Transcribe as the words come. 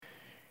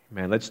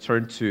Man, let's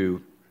turn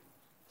to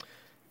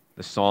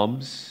the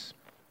Psalms.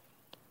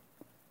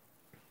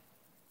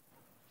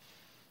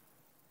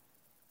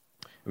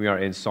 We are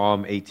in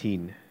Psalm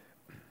 18.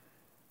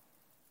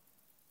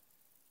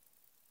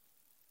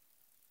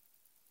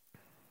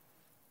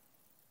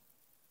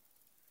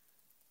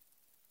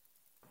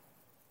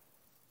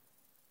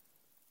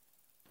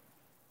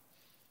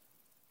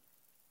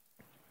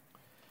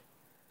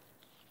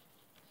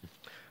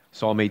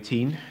 Psalm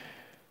 18.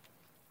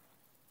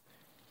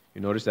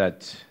 You notice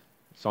that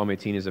Psalm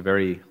 18 is a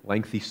very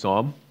lengthy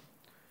psalm.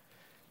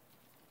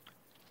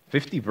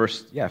 50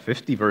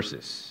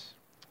 verses.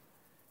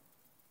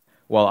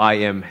 While I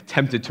am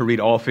tempted to read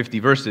all 50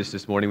 verses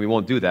this morning, we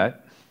won't do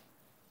that.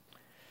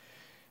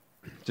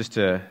 Just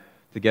to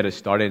get us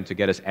started and to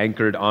get us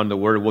anchored on the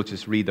Word, we'll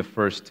just read the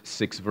first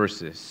 6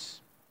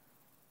 verses.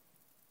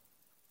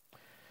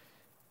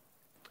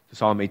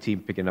 Psalm 18,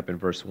 picking up in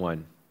verse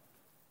 1.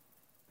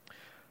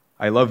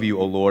 I love you,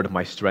 O Lord,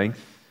 my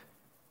strength.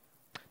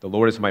 The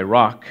Lord is my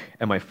rock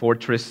and my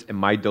fortress and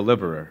my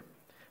deliverer,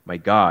 my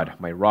God,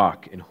 my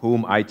rock, in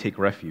whom I take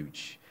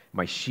refuge,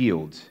 my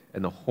shield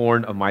and the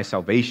horn of my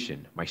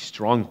salvation, my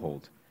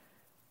stronghold.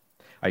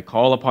 I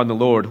call upon the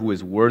Lord who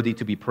is worthy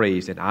to be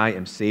praised, and I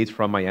am saved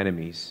from my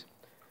enemies.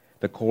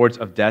 The cords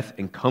of death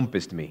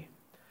encompassed me.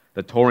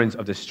 The torrents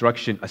of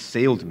destruction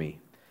assailed me.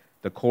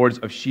 The cords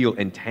of Sheol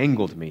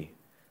entangled me.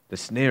 The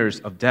snares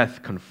of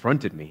death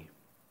confronted me.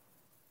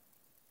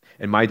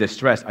 In my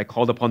distress, I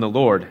called upon the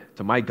Lord.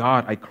 To my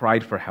God, I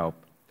cried for help.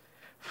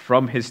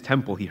 From his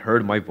temple, he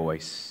heard my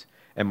voice,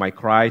 and my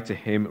cry to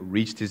him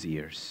reached his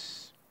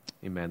ears.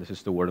 Amen. This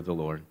is the word of the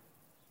Lord.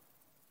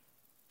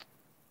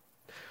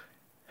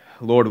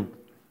 Lord,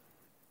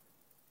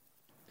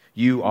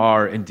 you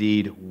are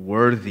indeed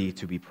worthy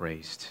to be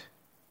praised.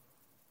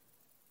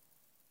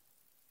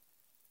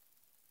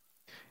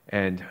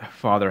 And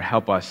Father,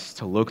 help us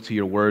to look to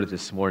your word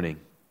this morning.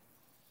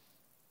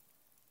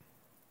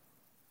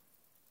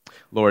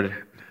 Lord,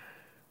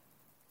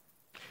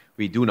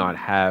 we do not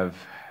have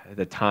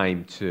the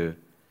time to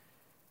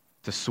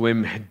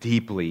swim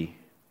deeply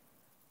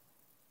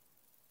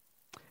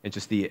in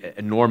just the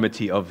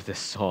enormity of this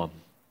psalm.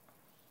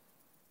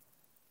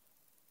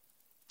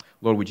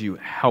 Lord, would you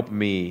help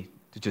me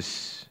to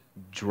just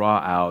draw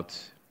out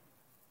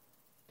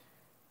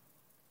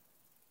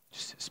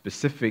just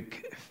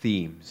specific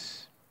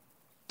themes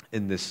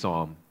in this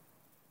psalm,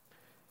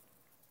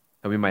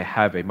 that we might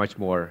have a much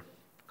more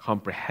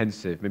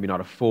comprehensive, maybe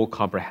not a full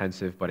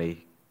comprehensive, but a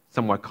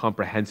somewhat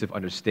comprehensive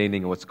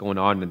understanding of what's going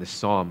on in this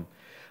psalm.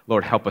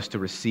 Lord, help us to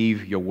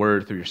receive your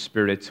word through your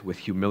Spirit with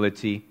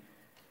humility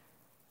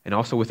and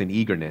also with an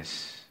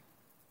eagerness.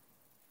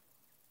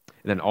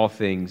 And then all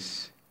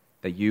things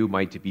that you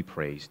might be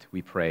praised,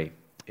 we pray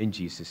in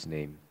Jesus'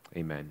 name.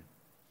 Amen.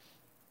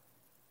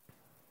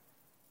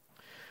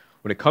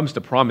 When it comes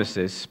to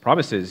promises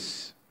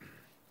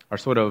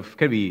are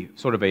can be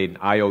sort of an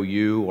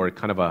IOU or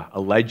kind of a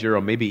ledger,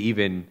 or maybe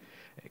even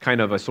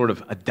kind of a sort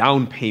of a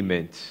down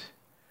payment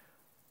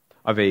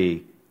of a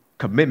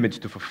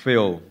commitment to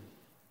fulfill.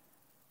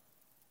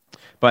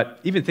 But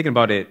even thinking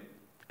about it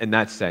in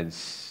that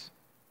sense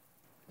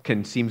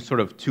can seem sort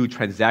of too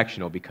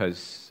transactional,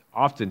 because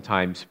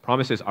oftentimes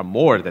promises are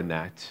more than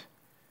that.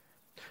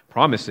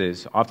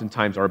 Promises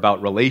oftentimes are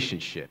about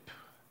relationship.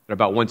 They're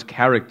about one's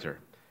character.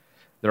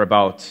 They're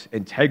about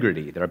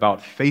integrity. They're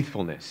about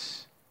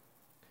faithfulness.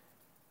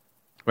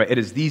 Right? It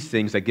is these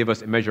things that give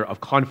us a measure of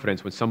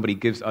confidence when somebody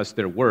gives us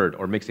their word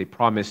or makes a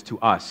promise to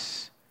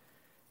us.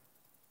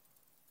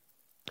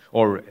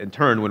 Or in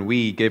turn, when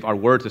we give our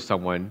word to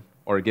someone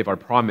or give our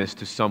promise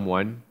to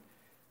someone,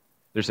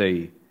 there's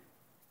a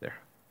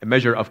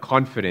measure of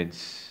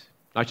confidence,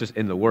 not just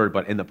in the word,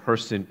 but in the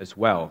person as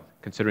well,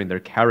 considering their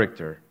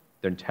character,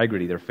 their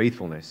integrity, their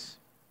faithfulness.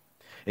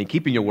 And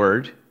keeping your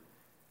word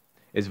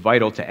is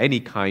vital to any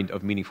kind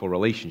of meaningful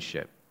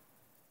relationship.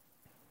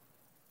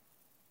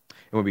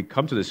 And when we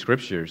come to the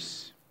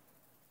scriptures,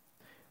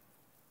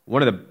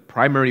 one of the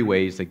primary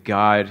ways that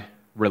God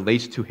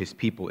relates to his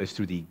people is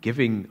through the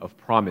giving of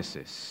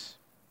promises.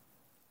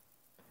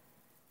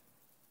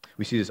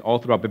 We see this all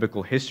throughout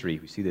biblical history.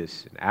 We see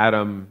this in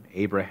Adam,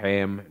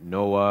 Abraham,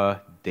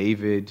 Noah,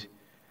 David,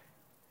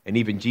 and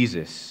even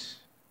Jesus.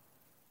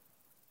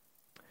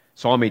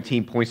 Psalm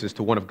 18 points us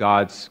to one of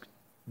God's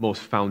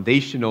most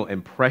foundational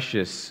and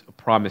precious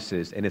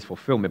promises and its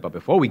fulfillment. But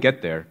before we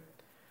get there,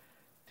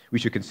 we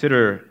should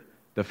consider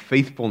the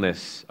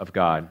faithfulness of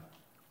God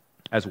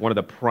as one of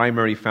the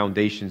primary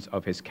foundations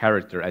of his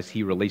character as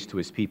he relates to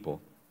his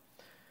people.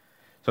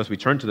 So as we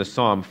turn to the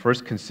psalm,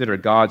 first consider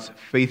God's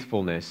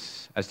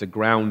faithfulness as the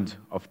ground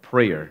of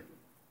prayer.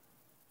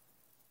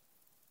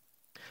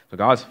 So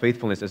God's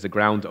faithfulness as the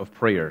ground of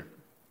prayer,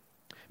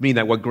 meaning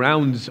that what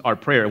grounds our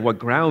prayer and what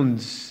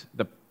grounds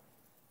the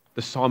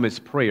psalmist's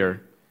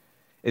prayer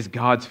is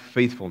God's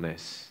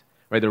faithfulness.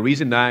 Right? The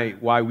reason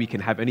why we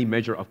can have any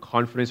measure of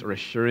confidence or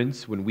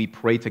assurance when we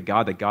pray to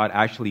God that God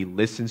actually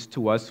listens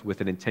to us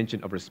with an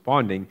intention of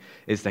responding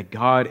is that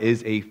God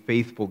is a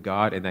faithful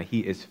God and that he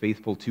is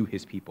faithful to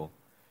his people.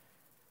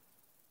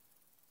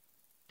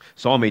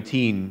 Psalm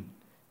 18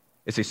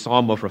 is a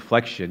psalm of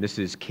reflection. This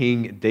is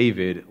King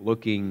David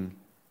looking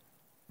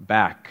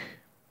back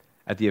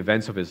at the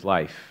events of his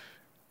life.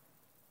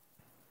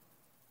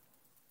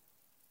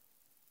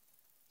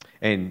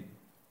 And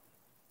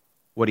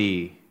what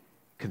he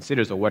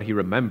considers or what he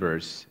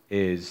remembers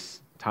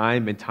is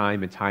time and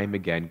time and time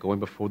again going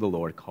before the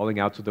Lord, calling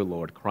out to the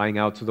Lord, crying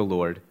out to the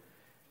Lord,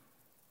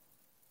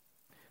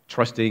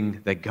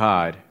 trusting that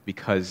God,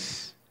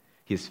 because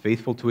he is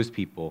faithful to his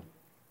people,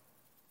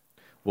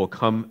 will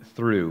come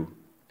through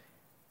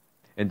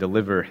and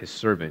deliver his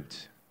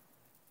servant.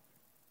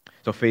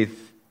 So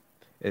faith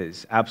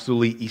is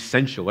absolutely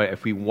essential. Right?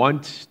 If we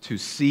want to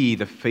see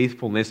the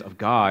faithfulness of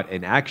God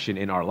in action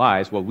in our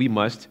lives, well, we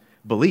must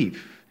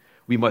believe.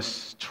 We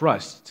must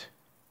trust.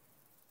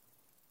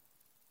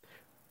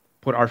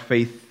 Put our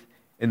faith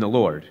in the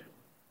Lord.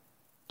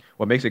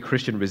 What makes a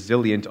Christian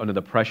resilient under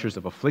the pressures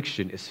of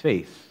affliction is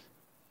faith.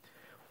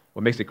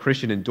 What makes a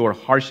Christian endure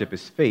hardship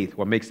is faith.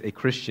 What makes a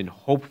Christian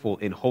hopeful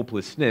in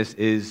hopelessness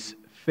is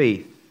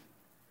faith.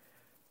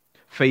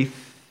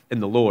 Faith in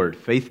the Lord,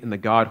 faith in the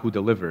God who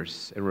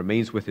delivers and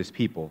remains with his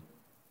people.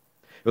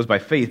 It was by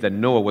faith that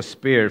Noah was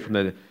spared from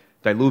the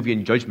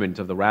diluvian judgment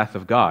of the wrath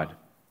of God.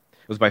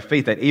 It was by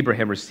faith that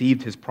Abraham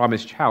received his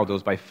promised child. It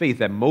was by faith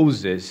that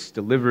Moses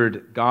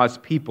delivered God's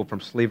people from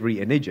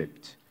slavery in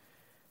Egypt.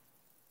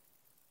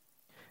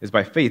 It is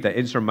by faith that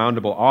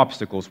insurmountable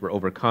obstacles were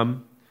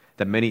overcome,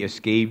 that many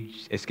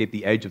escaped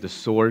the edge of the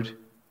sword,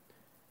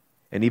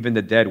 and even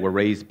the dead were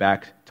raised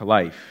back to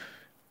life.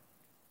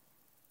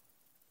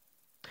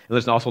 And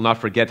let's also not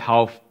forget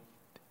how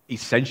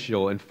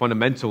essential and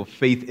fundamental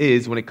faith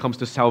is when it comes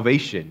to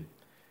salvation.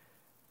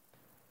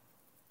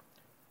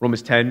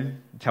 Romans 10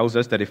 tells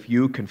us that if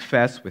you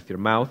confess with your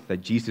mouth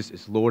that Jesus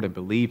is Lord and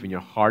believe in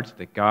your heart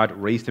that God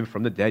raised him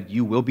from the dead,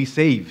 you will be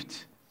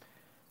saved.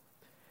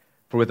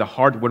 For with the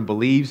heart one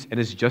believes and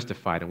is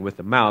justified, and with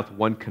the mouth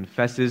one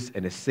confesses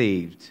and is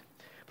saved.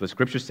 For the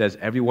scripture says,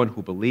 everyone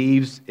who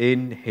believes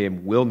in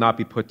him will not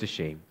be put to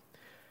shame.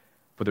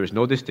 For there is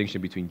no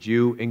distinction between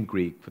Jew and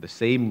Greek, for the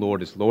same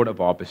Lord is Lord of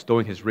all,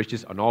 bestowing his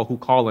riches on all who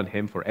call on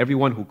him. For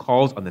everyone who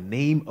calls on the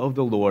name of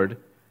the Lord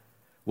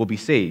will be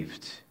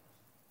saved.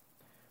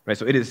 Right,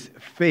 so it is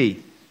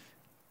faith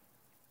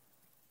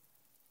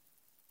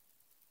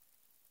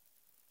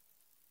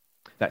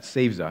that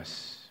saves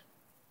us.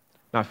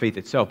 Not faith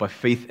itself, but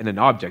faith in an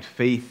object,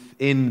 faith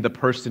in the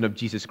person of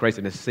Jesus Christ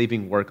and his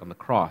saving work on the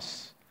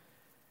cross.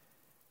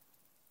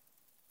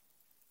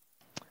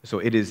 So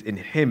it is in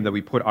him that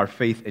we put our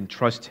faith and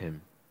trust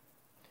him.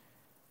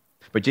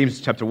 But James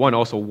chapter 1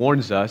 also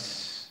warns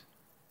us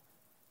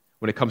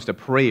when it comes to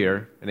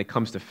prayer and it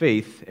comes to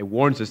faith, it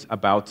warns us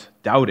about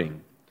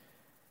doubting.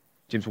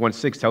 James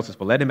 1:6 tells us,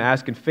 but let him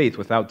ask in faith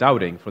without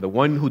doubting, for the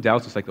one who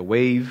doubts is like the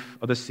wave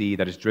of the sea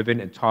that is driven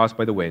and tossed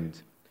by the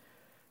wind.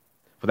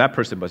 For that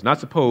person must not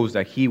suppose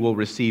that he will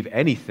receive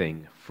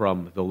anything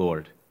from the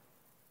Lord.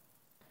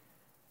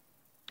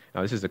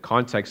 Now, this is the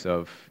context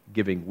of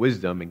giving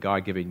wisdom and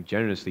God giving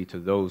generously to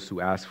those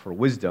who ask for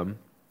wisdom.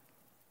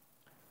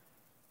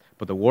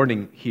 But the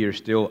warning here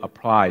still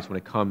applies when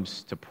it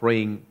comes to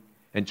praying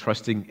and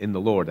trusting in the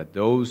Lord, that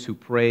those who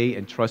pray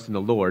and trust in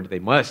the Lord, they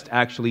must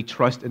actually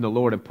trust in the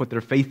Lord and put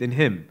their faith in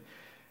him.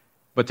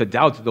 But to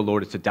doubt the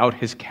Lord is to doubt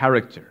his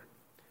character.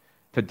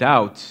 To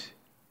doubt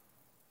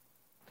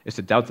is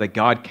to doubt that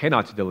God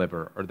cannot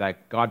deliver, or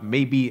that God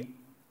maybe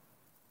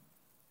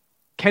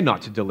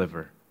cannot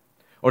deliver,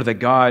 or that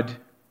God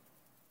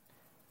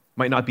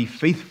might not be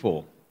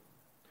faithful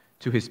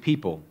to his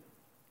people.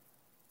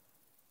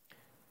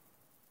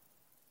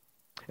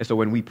 And so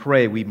when we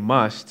pray, we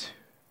must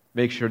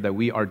make sure that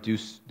we are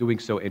doing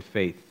so in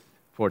faith.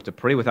 For to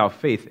pray without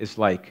faith is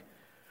like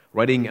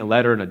writing a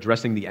letter and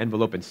addressing the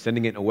envelope and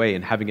sending it away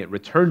and having it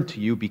returned to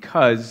you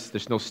because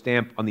there's no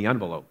stamp on the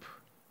envelope.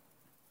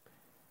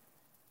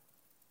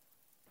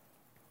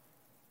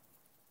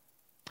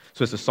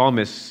 So as the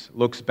psalmist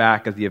looks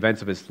back at the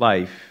events of his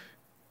life,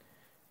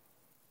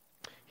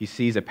 he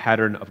sees a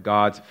pattern of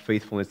God's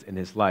faithfulness in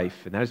his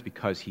life, and that is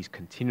because he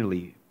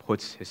continually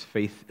puts his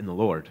faith in the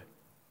Lord.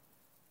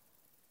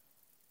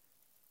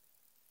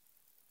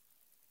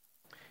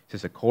 It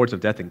says, the cords of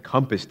death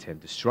encompassed him.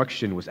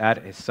 Destruction was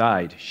at his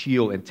side.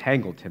 Sheol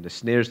entangled him. The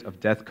snares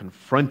of death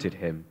confronted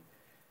him.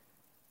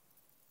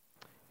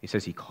 He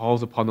says he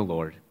calls upon the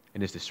Lord.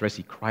 In his distress,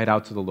 he cried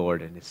out to the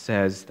Lord, and it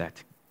says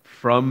that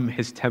from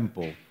his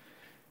temple,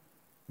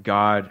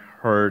 God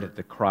heard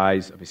the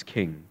cries of his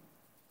king.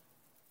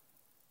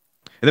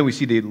 And then we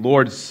see the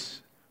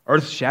Lord's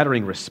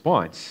earth-shattering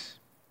response.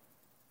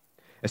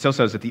 It tells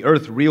us that the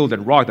earth reeled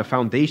and rocked, the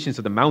foundations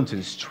of the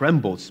mountains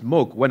trembled,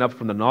 smoke went up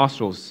from the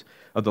nostrils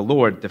of the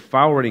Lord,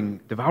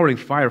 devouring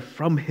fire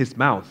from his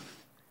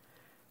mouth.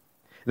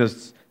 And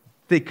those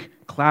thick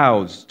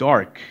clouds,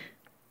 dark,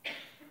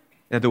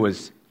 and there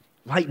was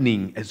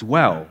lightning as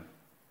well,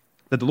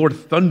 that the Lord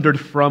thundered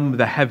from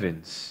the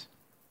heavens.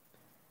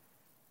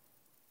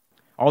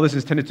 All this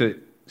is intended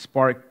to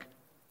spark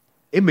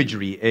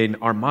imagery in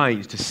our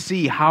minds to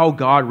see how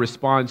God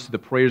responds to the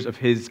prayers of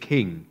his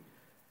king.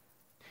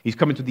 He's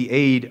coming to the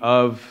aid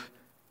of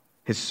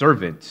his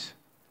servant.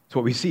 So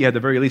what we see at the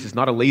very least is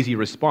not a lazy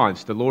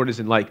response. The Lord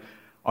isn't like,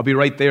 I'll be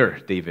right there,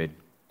 David.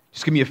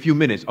 Just give me a few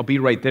minutes. I'll be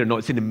right there. No,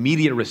 it's an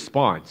immediate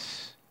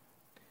response.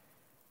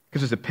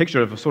 Because it's a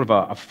picture of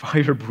a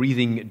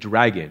fire-breathing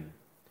dragon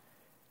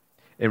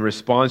in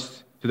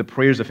response to the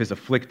prayers of his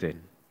afflicted.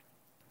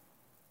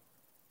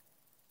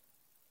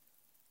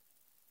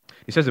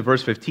 He says in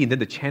verse 15, then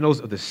the channels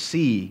of the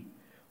sea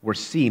were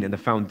seen, and the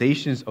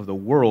foundations of the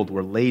world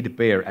were laid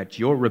bare at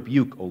your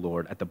rebuke, O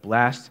Lord, at the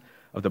blast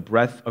of the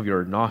breath of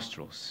your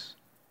nostrils.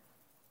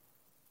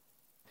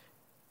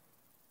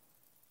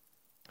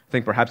 I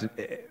think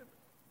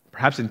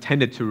perhaps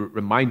intended to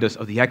remind us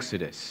of the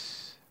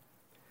Exodus.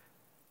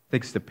 I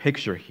think it's the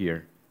picture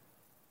here.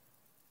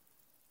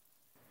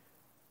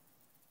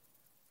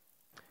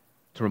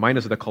 To remind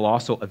us of the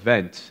colossal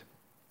event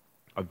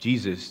of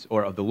Jesus,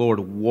 or of the Lord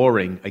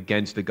warring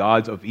against the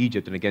gods of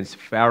Egypt and against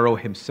Pharaoh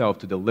himself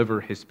to deliver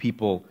his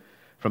people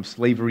from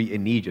slavery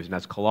in Egypt. And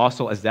as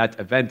colossal as that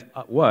event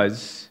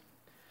was,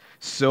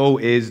 so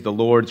is the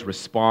Lord's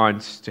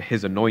response to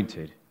his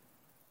anointed.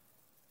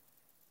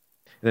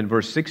 And then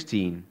verse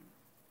 16,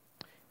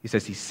 he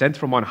says, he sent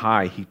from on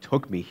high, he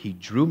took me, he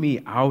drew me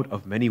out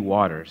of many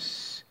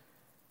waters.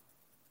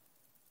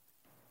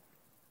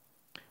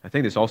 I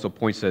think this also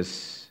points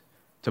us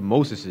to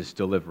Moses'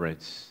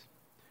 deliverance.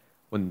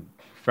 When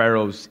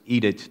Pharaoh's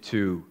edict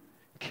to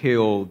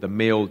kill the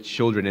male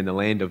children in the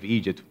land of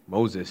Egypt,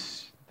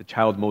 the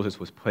child Moses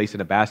was placed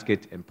in a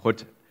basket and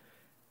put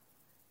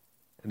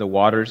in the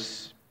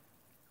waters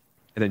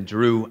and then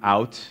drew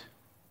out.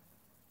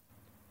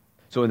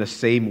 So in the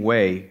same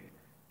way,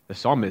 the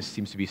psalmist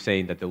seems to be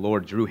saying that the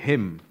Lord drew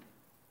him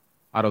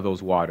out of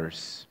those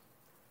waters,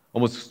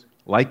 almost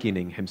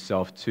likening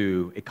himself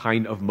to a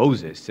kind of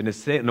Moses. And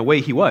in a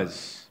way he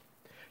was.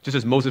 Just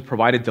as Moses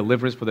provided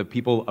deliverance for the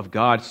people of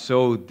God,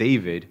 so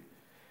David,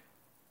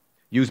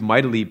 used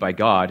mightily by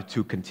God,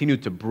 to continue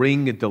to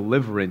bring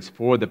deliverance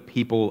for the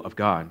people of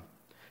God,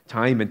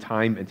 time and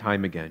time and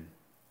time again.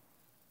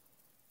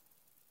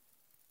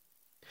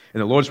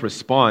 And the Lord's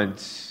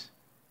response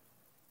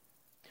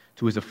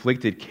to his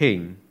afflicted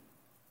king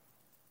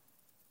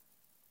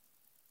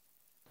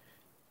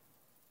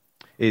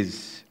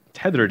is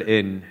tethered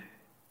in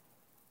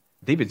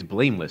David's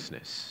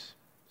blamelessness,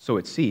 so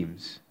it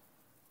seems.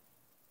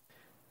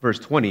 Verse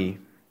 20,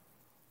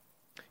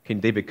 King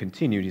David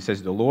continued, he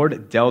says, the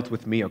Lord dealt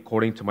with me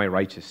according to my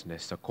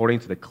righteousness,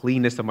 according to the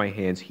cleanness of my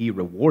hands, he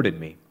rewarded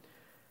me.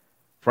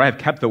 For I have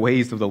kept the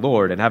ways of the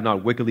Lord, and have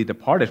not wickedly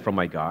departed from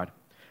my God.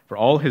 For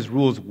all his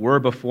rules were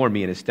before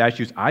me, and his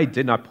statutes I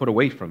did not put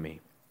away from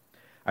me.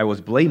 I was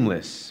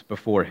blameless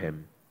before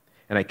him,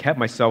 and I kept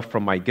myself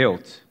from my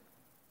guilt.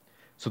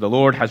 So the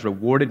Lord has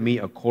rewarded me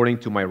according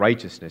to my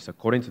righteousness,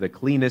 according to the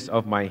cleanness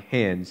of my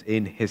hands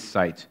in his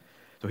sight.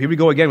 So here we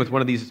go again with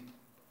one of these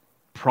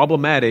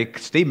problematic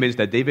statements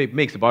that David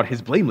makes about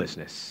his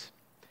blamelessness.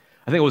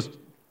 I think it was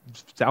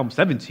Psalm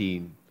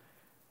 17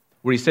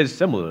 where he says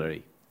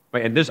similarly,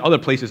 right? And there's other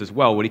places as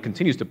well where he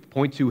continues to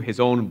point to his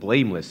own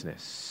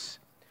blamelessness.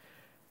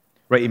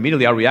 Right?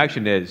 Immediately our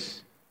reaction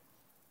is,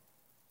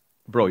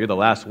 bro, you're the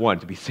last one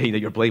to be saying that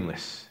you're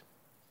blameless.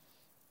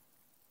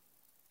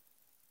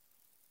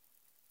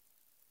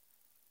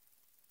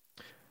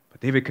 But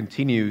David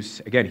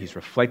continues, again, he's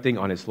reflecting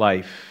on his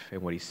life,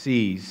 and what he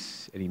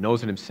sees and he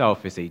knows in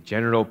himself is a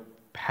general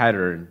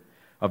pattern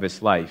of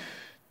his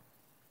life.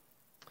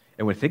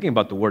 And when thinking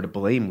about the word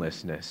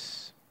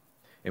blamelessness,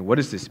 and what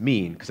does this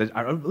mean? Because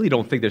I really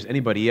don't think there's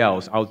anybody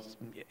else out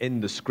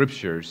in the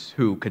scriptures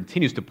who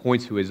continues to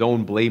point to his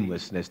own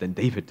blamelessness than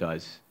David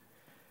does.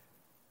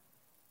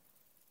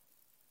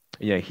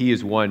 And yet he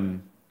is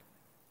one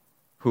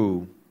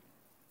whose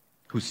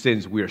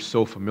sins we are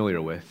so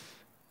familiar with.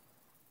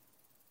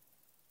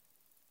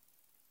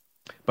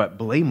 But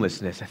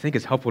blamelessness, I think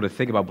it's helpful to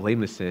think about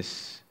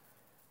blamelessness.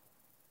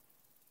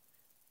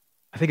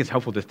 I think it's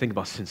helpful to think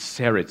about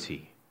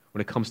sincerity when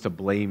it comes to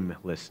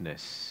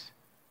blamelessness.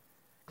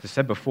 Because I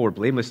said before,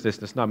 blamelessness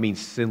does not mean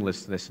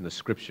sinlessness in the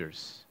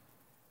scriptures.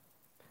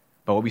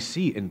 But what we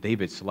see in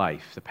David's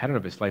life, the pattern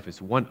of his life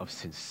is one of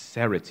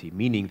sincerity,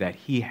 meaning that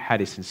he had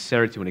a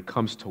sincerity when it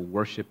comes to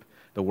worship,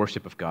 the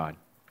worship of God.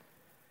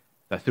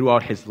 That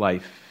throughout his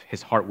life,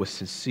 his heart was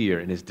sincere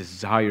in his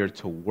desire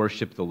to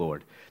worship the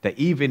Lord. That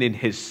even in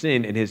his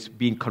sin and his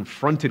being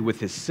confronted with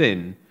his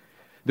sin,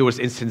 there was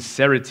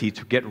insincerity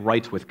to get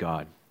right with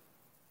God.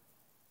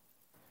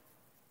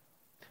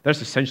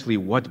 That's essentially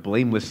what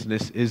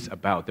blamelessness is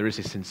about. There is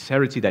a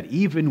sincerity that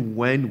even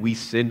when we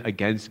sin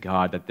against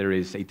God, that there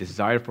is a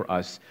desire for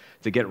us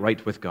to get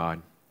right with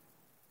God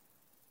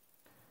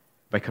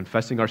by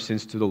confessing our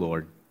sins to the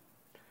Lord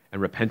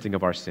and repenting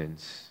of our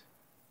sins.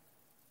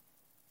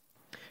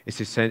 It's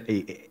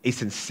a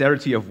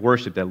sincerity of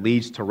worship that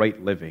leads to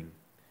right living,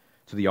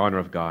 to the honor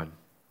of God.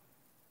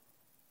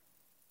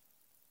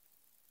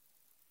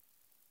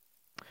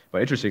 But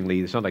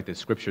interestingly, it's not like the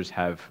scriptures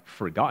have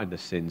forgotten the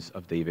sins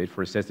of David,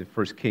 for it says in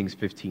 1 Kings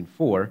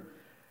 15:4,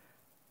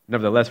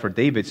 Nevertheless, for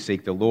David's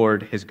sake, the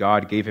Lord his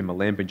God gave him a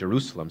lamp in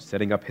Jerusalem,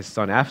 setting up his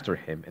son after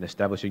him and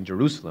establishing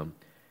Jerusalem.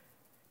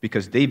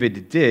 Because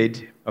David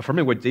did,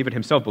 affirming what David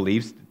himself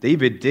believes,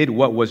 David did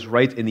what was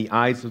right in the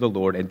eyes of the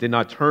Lord and did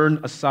not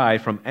turn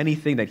aside from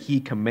anything that he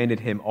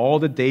commanded him all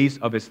the days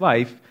of his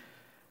life,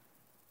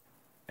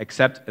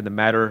 except in the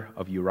matter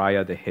of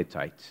Uriah the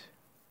Hittite,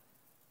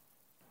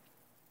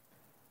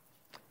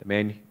 the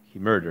man he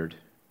murdered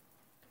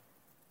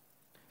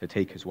to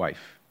take his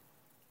wife.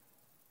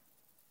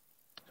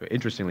 So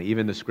interestingly,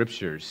 even the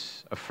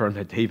scriptures affirm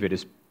that David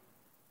is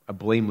a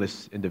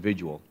blameless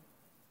individual.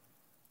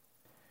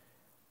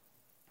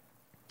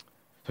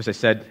 So as I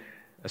said,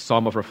 a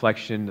psalm of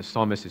reflection, the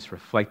psalmist is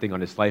reflecting on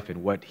his life,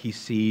 and what he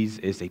sees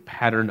is a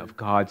pattern of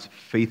God's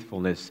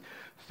faithfulness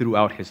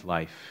throughout his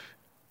life.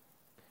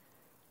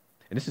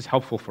 And this is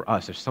helpful for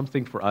us. There's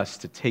something for us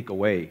to take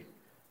away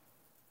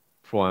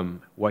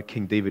from what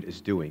King David is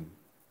doing.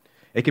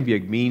 It can be a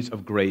means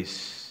of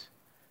grace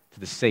to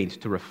the saints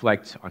to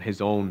reflect on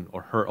his own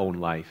or her own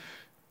life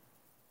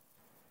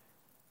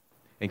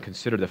and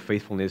consider the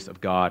faithfulness of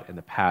God in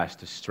the past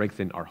to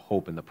strengthen our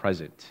hope in the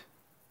present.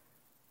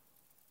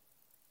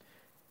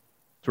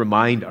 To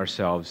remind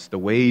ourselves the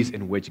ways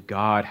in which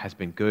God has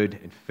been good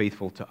and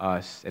faithful to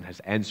us and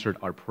has answered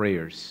our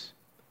prayers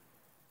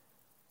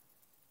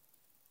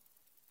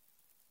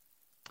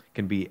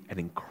can be an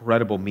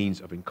incredible means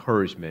of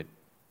encouragement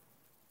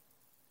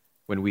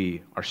when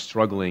we are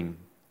struggling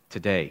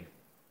today.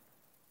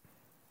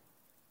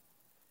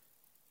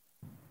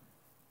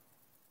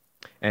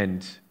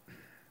 And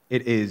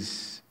it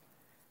is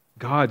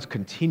God's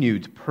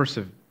continued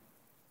provision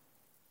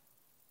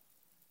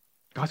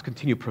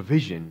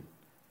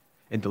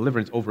and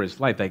deliverance over his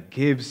life that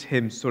gives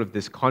him sort of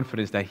this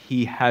confidence that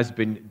he has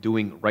been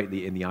doing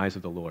rightly in the eyes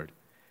of the Lord.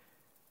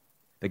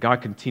 That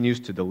God continues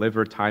to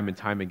deliver time and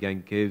time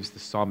again gives the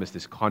psalmist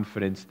this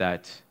confidence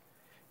that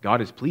God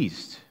is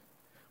pleased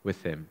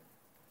with him.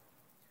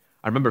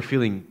 I remember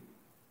feeling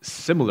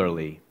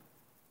similarly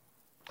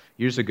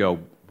years ago,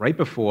 right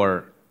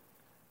before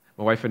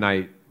my wife and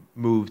I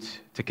moved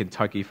to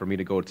Kentucky for me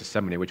to go to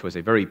seminary, which was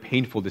a very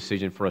painful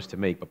decision for us to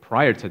make. But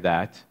prior to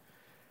that,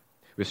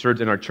 we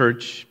served in our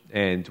church,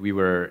 and we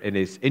were in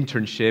this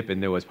internship,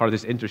 and there was part of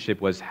this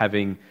internship was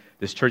having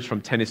this church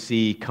from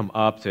Tennessee come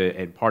up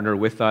and partner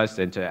with us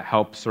and to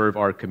help serve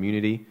our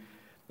community.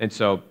 And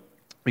so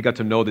we got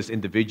to know this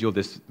individual,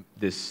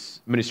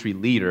 this ministry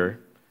leader,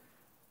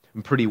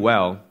 pretty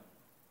well.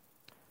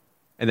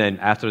 And then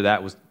after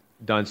that was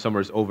done,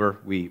 summer's over,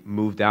 we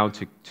moved down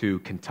to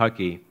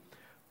Kentucky.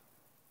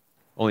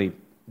 Only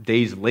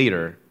days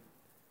later,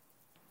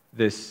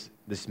 this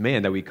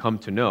man that we come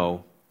to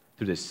know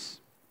through this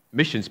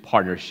missions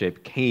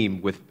partnership he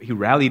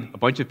rallied a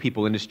bunch of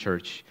people in his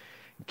church,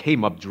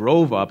 came up,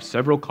 drove up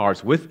several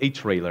cars with a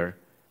trailer.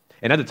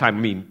 And at the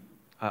time,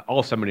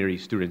 all seminary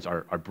students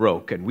are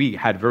broke, and we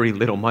had very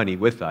little money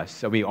with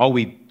us. All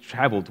we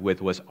traveled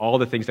with was all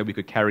the things that we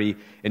could carry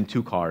in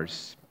 2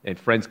 cars, and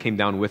friends came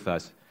down with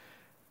us.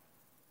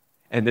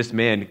 And this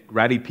man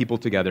rallied people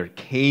together,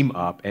 came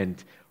up,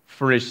 and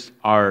furnished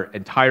our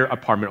entire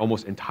apartment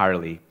almost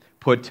entirely,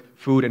 put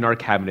food in our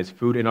cabinets,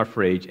 food in our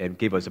fridge, and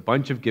gave us a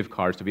bunch of gift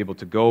cards to be able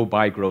to go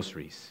buy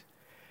groceries.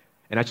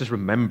 And I just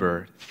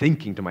remember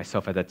thinking to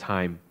myself at that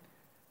time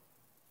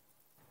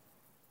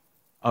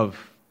of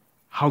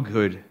how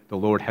good the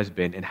Lord has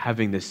been and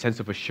having this sense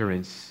of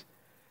assurance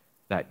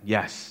that,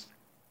 yes,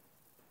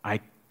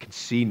 I can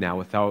see now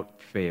without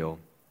fail,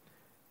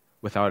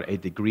 without a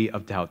degree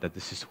of doubt, that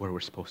this is where we're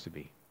supposed to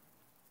be.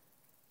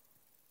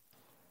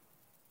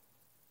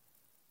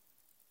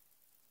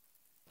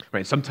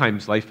 Right?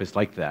 Sometimes life is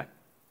like that.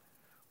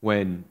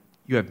 When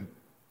you're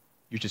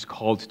just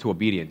called to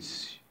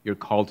obedience. You're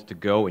called to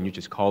go, and you're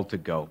just called to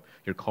go.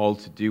 You're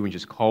called to do, and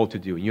just called to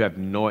do. And you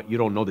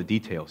don't know the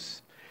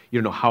details. You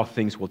don't know how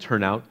things will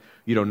turn out.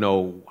 You don't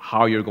know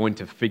how you're going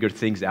to figure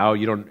things out.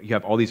 You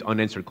have all these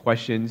unanswered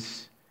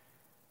questions.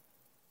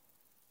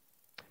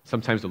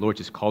 Sometimes the Lord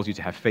just calls you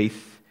to have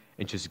faith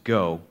and just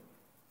go.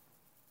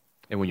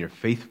 And when you're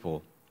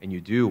faithful and you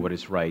do what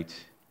is right,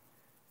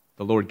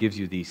 the Lord gives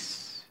you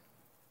this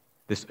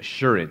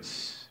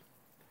assurance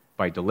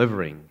by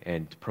delivering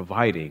and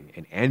providing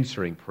and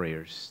answering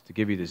prayers to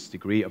give you this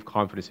degree of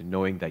confidence in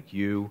knowing that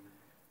you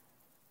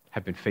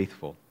have been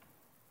faithful.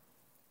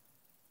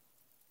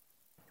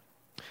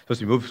 So as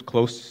we move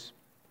close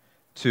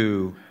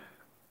to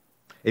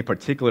a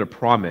particular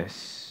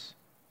promise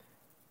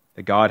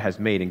that God has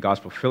made and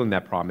God's fulfilling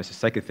that promise, the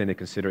second thing to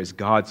consider is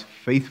God's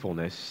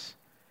faithfulness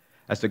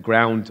as the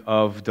ground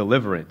of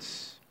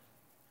deliverance.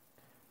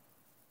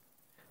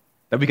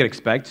 That we can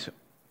expect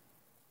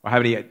or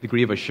have any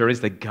degree of assurance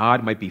that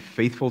God might be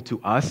faithful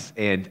to us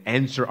and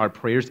answer our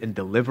prayers and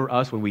deliver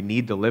us when we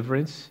need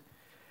deliverance.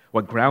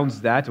 What grounds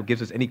that or gives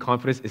us any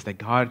confidence is that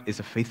God is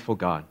a faithful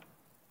God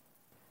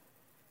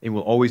and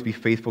will always be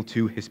faithful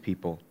to his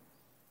people.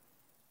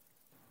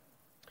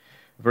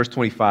 Verse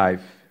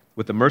 25,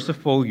 with the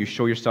merciful you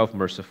show yourself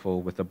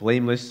merciful, with the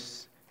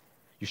blameless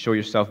you show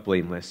yourself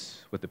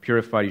blameless, with the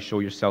purified you show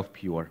yourself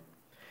pure.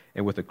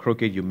 and with the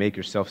crooked you make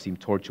yourself seem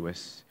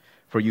tortuous.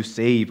 For you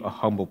save a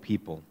humble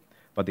people,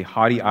 but the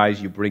haughty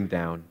eyes you bring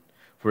down.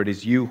 For it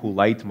is you who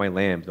light my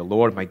lamp. The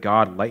Lord my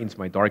God lightens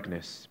my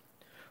darkness.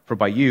 For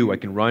by you I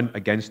can run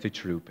against a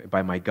troop, and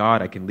by my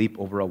God I can leap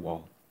over a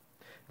wall.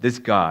 This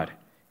God,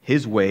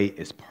 his way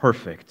is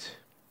perfect.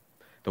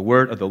 The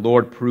word of the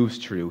Lord proves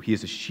true. He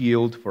is a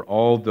shield for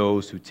all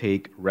those who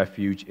take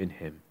refuge in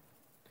him.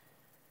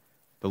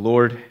 The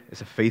Lord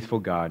is a faithful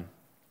God,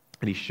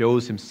 and he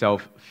shows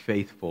himself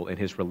faithful in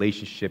his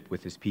relationship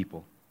with his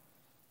people.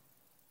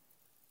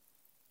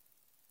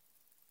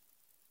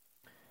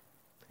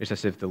 It's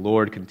as if the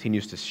Lord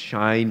continues to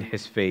shine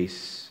his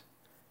face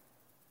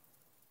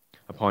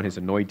upon his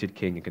anointed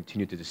king and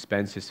continue to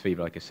dispense his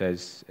favor, like it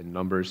says in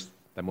Numbers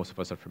that most of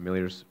us are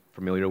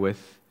familiar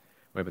with.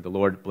 Right? But the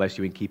Lord bless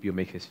you and keep you and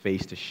make his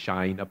face to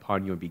shine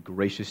upon you and be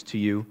gracious to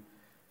you.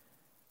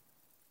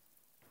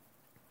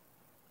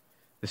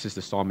 This is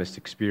the psalmist's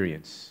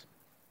experience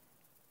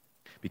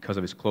because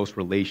of his close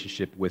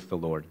relationship with the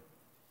Lord.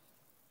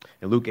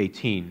 In Luke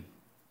 18,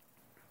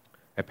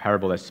 a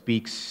parable that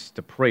speaks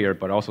to prayer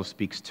but also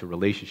speaks to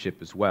relationship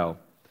as well,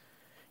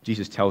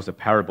 Jesus tells a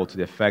parable to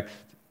the effect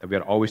that we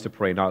ought always to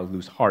pray and not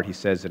lose heart. He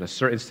says, in a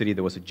certain city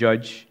there was a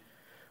judge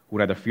who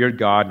neither feared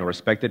God nor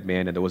respected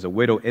man, and there was a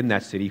widow in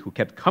that city who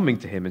kept coming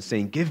to him and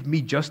saying, "Give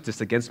me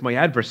justice against my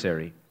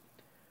adversary."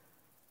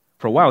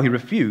 For a while he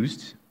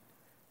refused,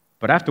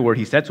 but afterward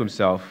he said to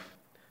himself,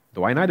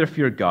 "Though I neither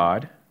fear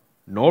God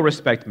nor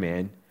respect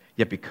man,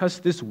 yet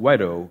because this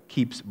widow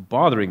keeps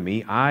bothering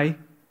me, I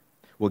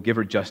will give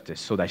her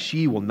justice, so that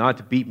she will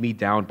not beat me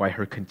down by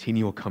her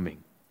continual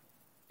coming."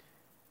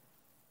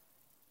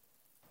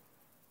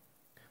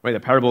 Right, the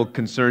parable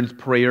concerns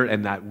prayer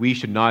and that we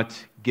should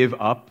not give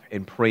up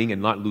in praying and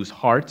not lose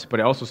heart, but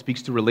it also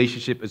speaks to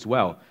relationship as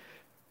well. And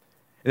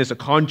there's a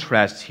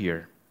contrast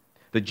here.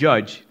 The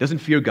judge doesn't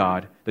fear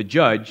God. The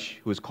judge,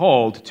 who is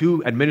called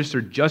to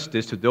administer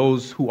justice to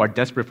those who are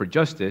desperate for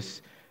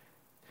justice,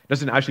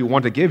 doesn't actually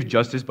want to give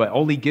justice, but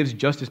only gives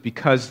justice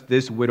because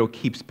this widow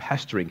keeps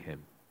pestering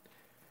him.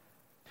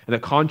 And the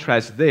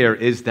contrast there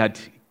is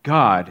that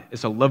God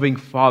is a loving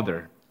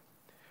father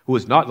who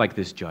is not like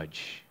this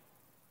judge.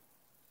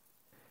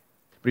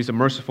 But he's a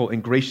merciful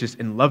and gracious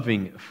and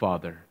loving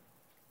father.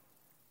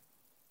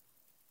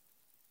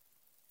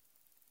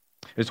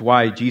 It's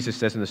why Jesus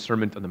says in the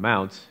Sermon on the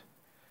Mount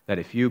that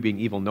if you, being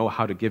evil, know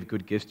how to give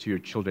good gifts to your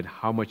children,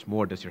 how much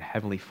more does your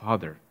heavenly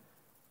Father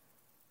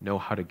know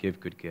how to give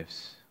good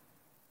gifts?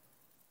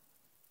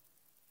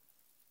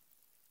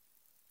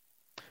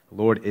 The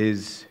Lord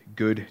is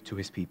good to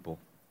his people.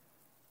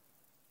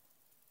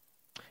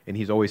 And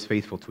he's always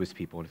faithful to his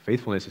people. And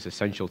faithfulness is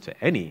essential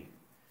to any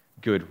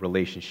good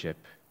relationship.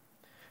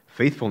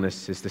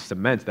 Faithfulness is the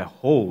cement that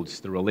holds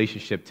the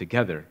relationship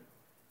together.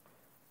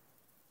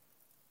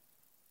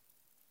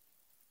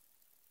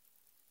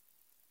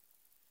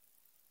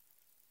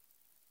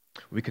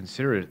 We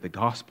consider the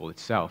gospel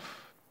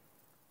itself.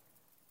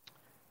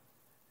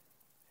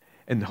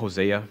 In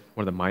Hosea,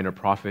 one of the minor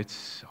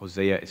prophets,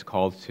 Hosea is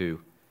called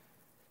to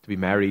be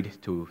married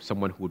to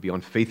someone who would be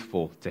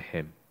unfaithful to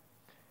him.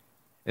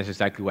 That's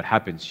exactly what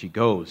happens. She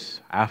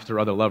goes after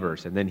other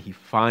lovers, and then he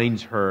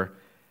finds her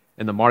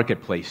in the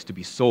marketplace to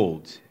be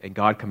sold, and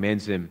God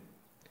commands him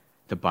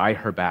to buy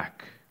her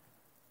back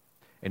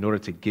in order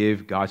to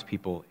give God's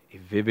people a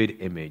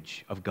vivid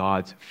image of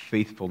God's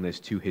faithfulness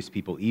to his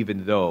people,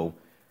 even though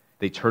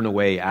they turn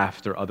away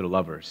after other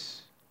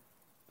lovers.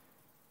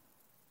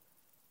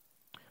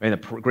 And the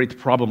great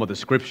problem of the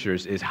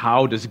scriptures is,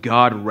 how does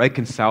God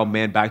reconcile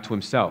man back to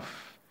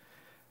himself?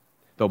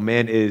 Though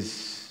man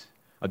is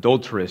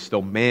adulterous,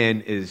 though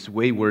man is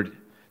wayward,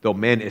 though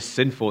man is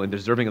sinful and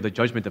deserving of the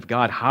judgment of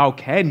God, how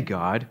can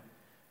God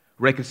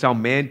reconcile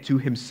man to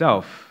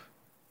himself?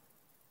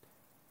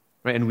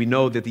 Right? And we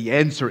know that the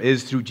answer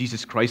is through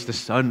Jesus Christ, the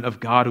Son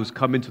of God, who's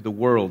come into the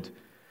world,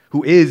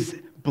 who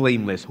is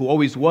blameless, who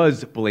always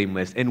was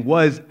blameless, and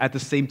was at the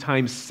same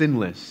time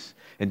sinless,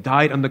 and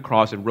died on the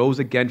cross and rose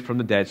again from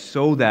the dead,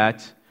 so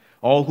that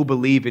all who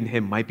believe in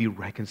him might be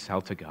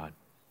reconciled to God,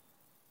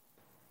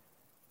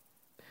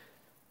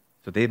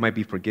 so they might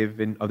be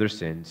forgiven of their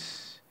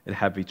sins and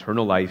have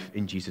eternal life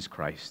in Jesus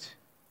Christ.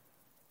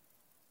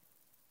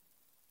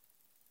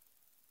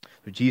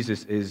 So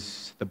Jesus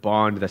is the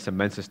bond that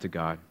cements us to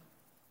God.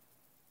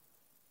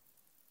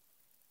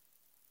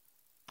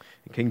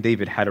 And King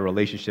David had a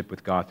relationship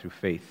with God through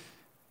faith.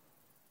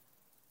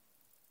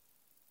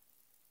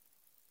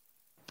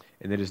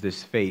 And it is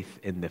this faith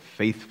in the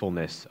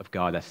faithfulness of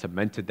God that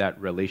cemented that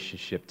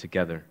relationship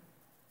together.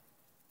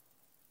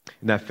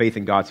 And that faith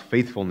in God's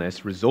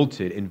faithfulness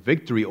resulted in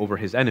victory over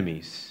his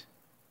enemies.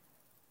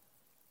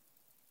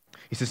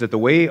 He says that the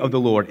way of the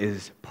Lord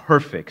is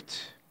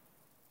perfect.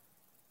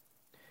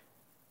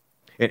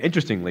 And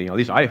interestingly, at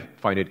least I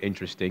find it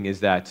interesting, is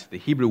that the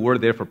Hebrew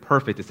word there for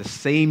perfect is the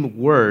same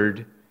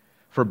word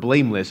for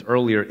blameless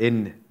earlier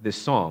in this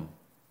psalm.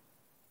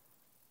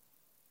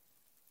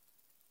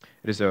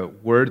 It is a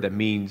word that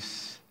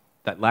means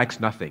that lacks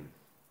nothing.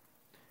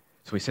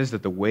 So he says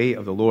that the way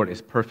of the Lord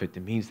is perfect.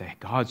 It means that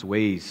God's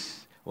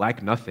ways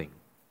lack nothing.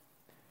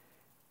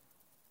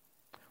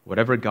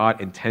 Whatever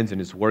God intends in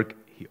his work,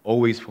 he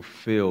always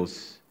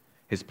fulfills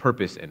his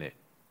purpose in it.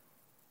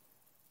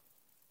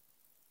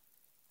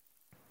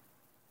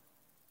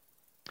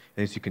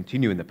 And as you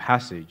continue in the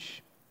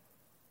passage,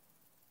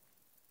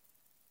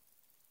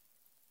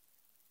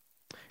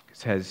 it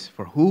says,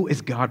 "For who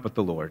is God but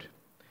the Lord?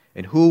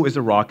 And who is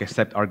a rock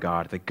except our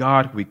God? The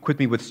God who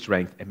equipped me with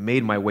strength and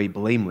made my way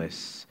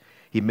blameless.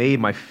 He made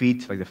my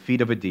feet like the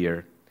feet of a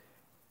deer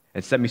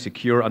and set me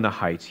secure on the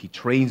heights. He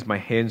trains my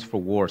hands for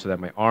war so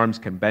that my arms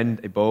can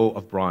bend a bow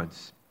of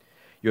bronze.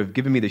 You have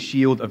given me the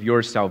shield of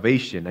your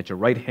salvation. At your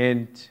right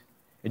hand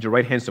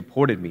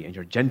supported me, and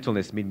your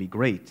gentleness made me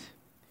great.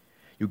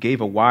 You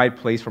gave a wide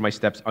place for my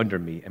steps under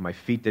me, and my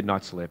feet did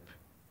not slip.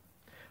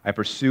 I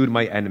pursued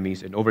my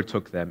enemies and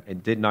overtook them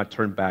and did not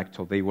turn back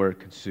till they were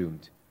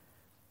consumed."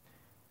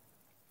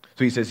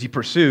 So he says he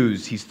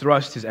pursues, he's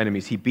thrust his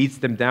enemies, he beats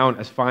them down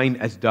as fine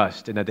as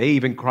dust, and that they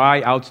even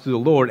cry out to the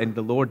Lord, and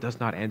the Lord does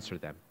not answer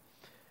them.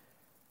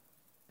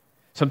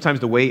 Sometimes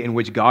the way in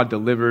which God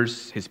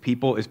delivers his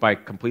people is by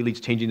completely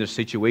changing their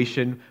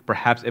situation.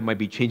 Perhaps it might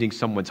be changing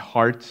someone's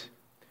heart.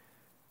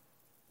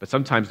 But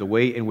sometimes the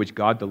way in which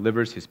God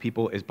delivers his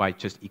people is by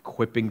just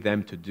equipping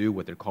them to do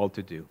what they're called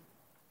to do.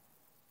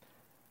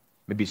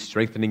 Maybe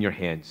strengthening your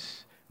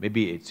hands.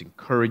 Maybe it's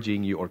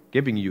encouraging you or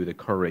giving you the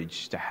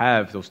courage to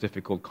have those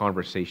difficult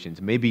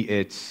conversations. Maybe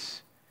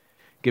it's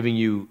giving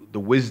you the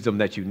wisdom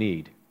that you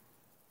need.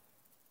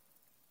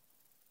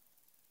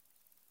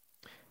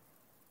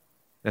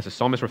 As the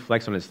psalmist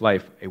reflects on his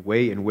life, a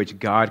way in which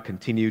God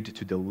continued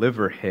to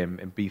deliver him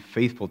and be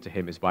faithful to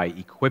him is by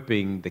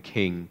equipping the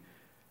king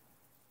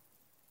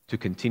to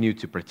continue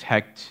to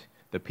protect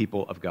the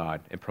people of God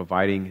and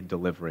providing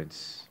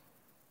deliverance.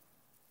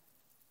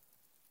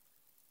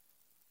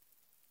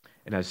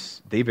 And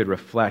as David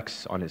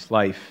reflects on his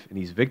life and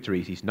these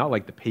victories, he's not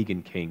like the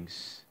pagan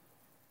kings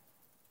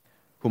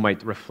who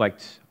might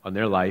reflect on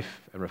their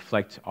life and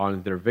reflect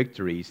on their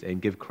victories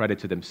and give credit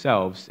to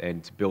themselves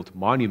and build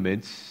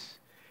monuments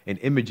and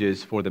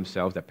images for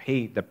themselves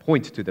that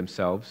point to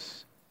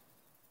themselves.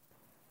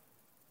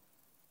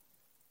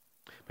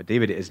 But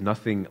David is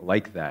nothing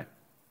like that.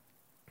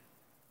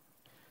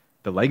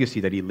 The legacy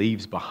that he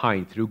leaves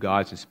behind through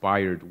God's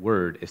inspired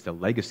word is the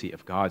legacy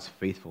of God's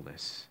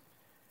faithfulness.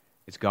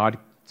 It's God's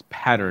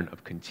pattern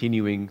of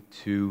continuing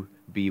to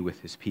be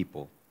with his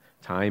people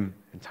time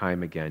and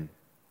time again.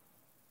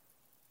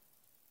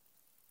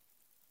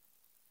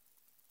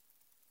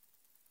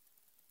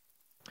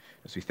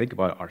 As we think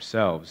about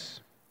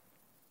ourselves,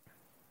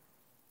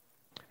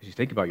 as you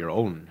think about your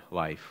own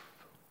life,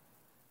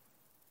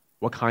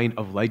 what kind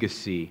of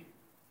legacy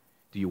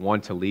do you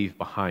want to leave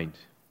behind?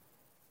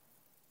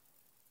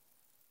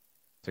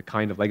 The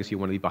kind of legacy you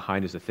want to leave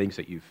behind is the things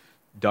that you've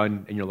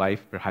done in your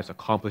life, perhaps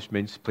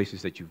accomplishments,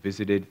 places that you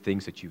visited,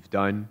 things that you've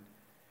done.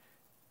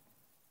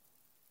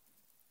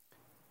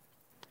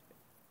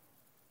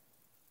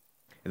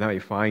 And that may be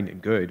fine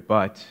and good,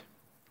 but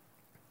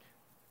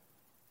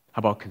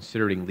how about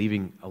considering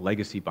leaving a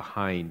legacy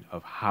behind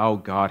of how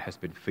God has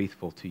been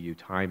faithful to you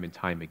time and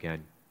time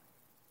again?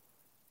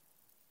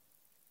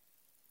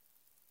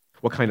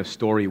 What kind of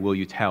story will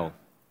you tell?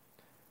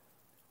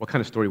 What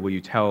kind of story will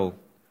you tell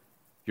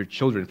your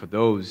children, for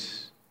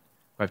those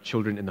who have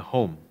children in the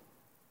home?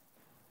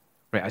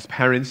 Right, as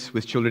parents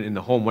with children in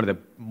the home, one of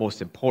the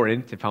most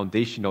important and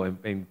foundational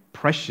and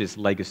precious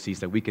legacies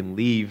that we can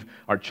leave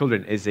our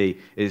children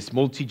is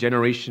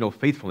multi-generational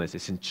faithfulness.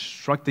 It's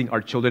instructing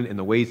our children in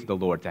the ways of the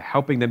Lord, to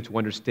helping them to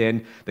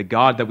understand the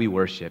God that we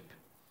worship,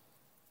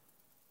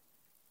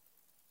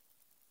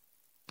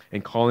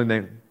 and calling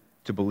them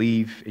to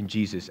believe in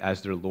Jesus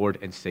as their Lord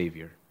and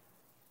Savior.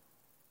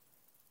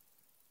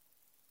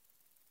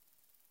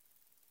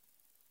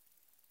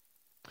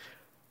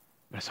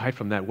 Aside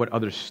from that, what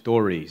other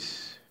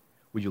stories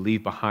would you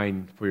leave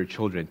behind for your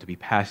children to be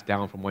passed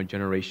down from one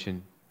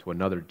generation to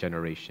another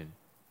generation?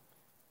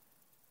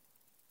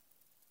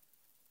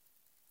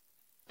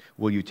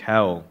 Will you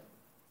tell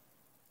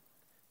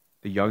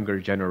the younger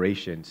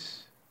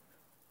generations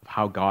of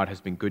how God has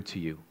been good to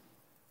you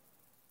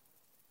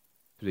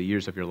through the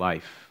years of your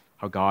life,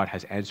 how God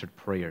has answered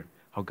prayer,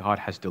 how God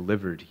has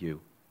delivered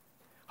you,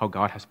 how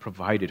God has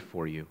provided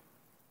for you?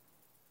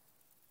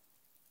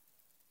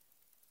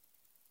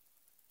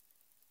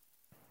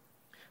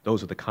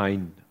 Those are the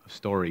kind of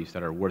stories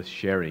that are worth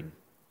sharing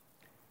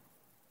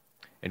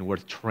and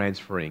worth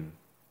transferring.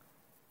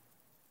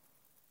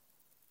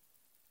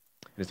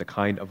 It is the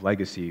kind of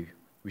legacy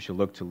we should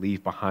look to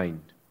leave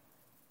behind.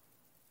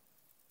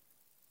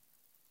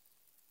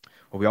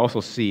 What we also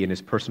see in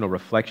his personal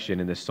reflection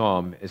in this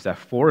psalm is that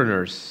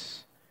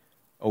foreigners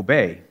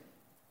obey.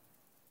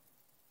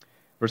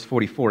 Verse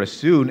 44, as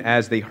soon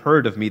as they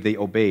heard of me, they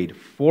obeyed.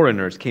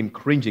 Foreigners came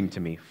cringing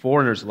to me.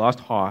 Foreigners lost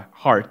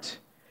heart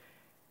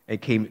and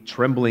came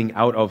trembling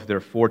out of their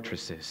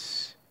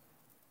fortresses.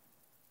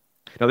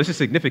 Now, this is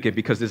significant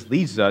because this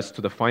leads us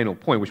to the final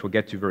point, which we'll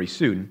get to very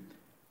soon.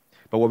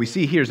 But what we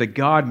see here is that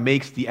God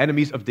makes the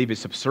enemies of David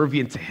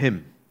subservient to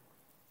him.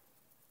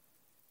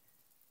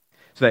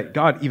 So that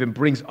God even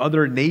brings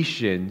other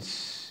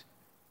nations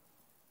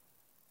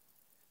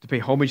to pay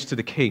homage to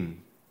the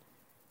king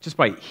just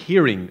by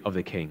hearing of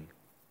the king.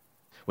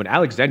 When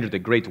Alexander the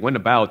Great went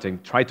about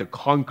and tried to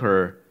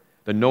conquer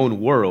the known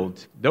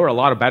world, there were a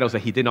lot of battles that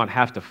he did not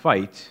have to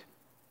fight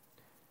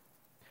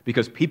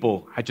because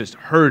people had just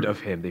heard of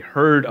him. They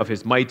heard of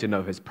his might and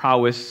of his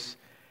prowess,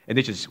 and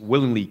they just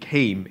willingly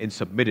came and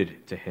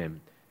submitted to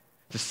him.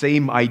 It's the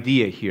same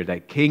idea here,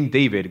 that King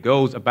David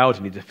goes about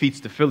and he defeats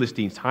the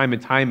Philistines time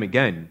and time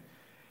again,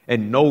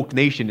 and no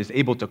nation is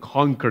able to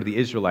conquer the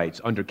Israelites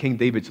under King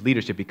David's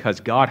leadership because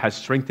God has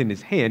strengthened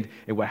his hand,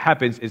 and what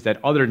happens is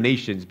that other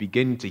nations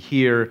begin to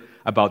hear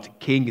about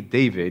King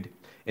David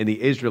and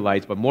the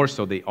Israelites, but more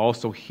so, they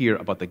also hear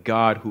about the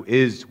God who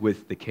is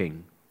with the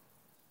king.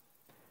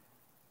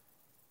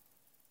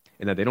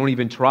 And that they don't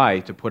even try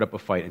to put up a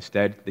fight.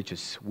 Instead, they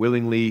just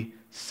willingly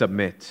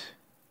submit.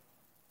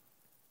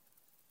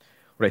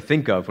 What I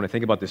think of when I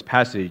think about this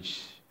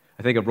passage,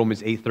 I think of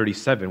Romans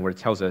 8:37, where it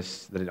tells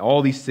us that in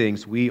all these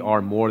things we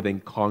are more than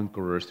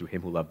conquerors through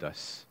him who loved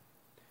us.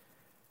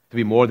 To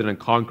be more than a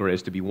conqueror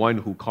is to be one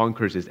who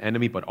conquers his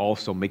enemy, but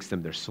also makes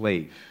them their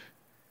slave.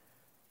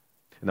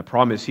 And the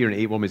promise here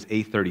in Romans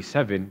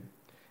 8:37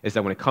 is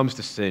that when it comes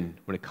to sin,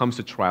 when it comes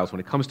to trials, when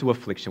it comes to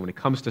affliction, when it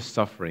comes to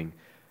suffering,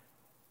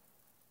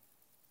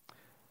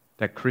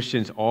 that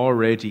Christians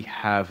already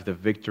have the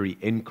victory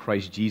in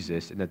Christ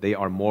Jesus and that they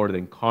are more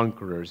than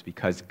conquerors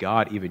because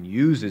God even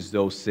uses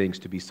those things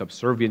to be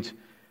subservient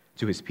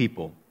to his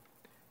people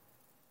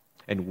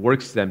and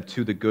works them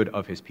to the good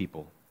of his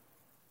people.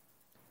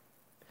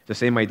 The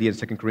same idea in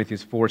 2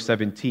 Corinthians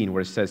 4:17,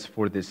 where it says,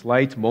 "For this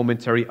light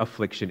momentary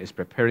affliction is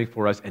preparing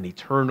for us an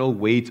eternal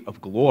weight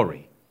of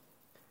glory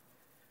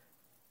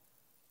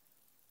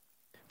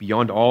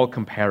beyond all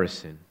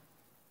comparison."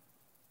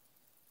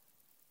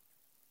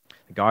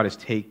 God is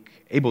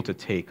able to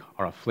take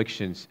our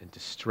afflictions and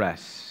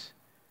distress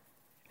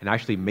and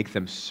actually make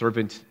them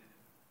servant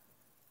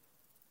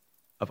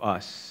of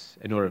us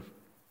in order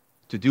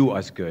to do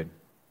us good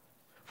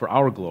for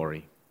our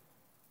glory.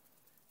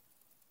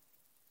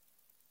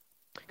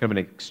 Kind of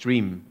an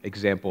extreme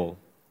example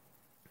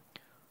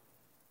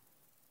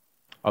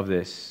of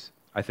this,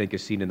 I think,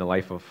 is seen in the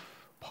life of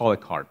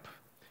Polycarp,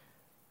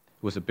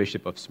 who was a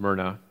bishop of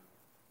Smyrna.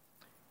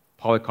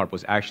 Polycarp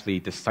was actually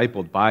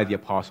discipled by the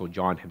Apostle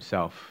John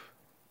himself.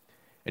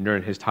 And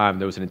during his time,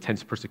 there was an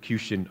intense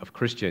persecution of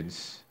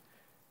Christians.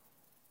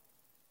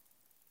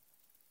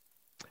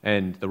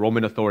 And the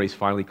Roman authorities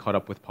finally caught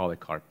up with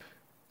Polycarp.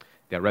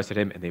 They arrested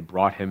him and they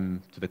brought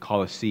him to the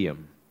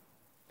Colosseum,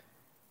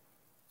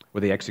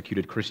 where they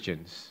executed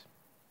Christians.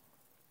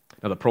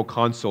 Now, the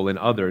proconsul and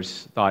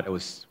others thought it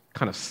was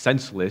kind of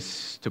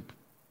senseless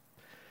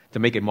to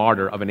make a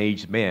martyr of an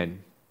aged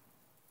man.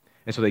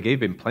 And so they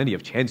gave him plenty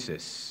of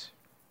chances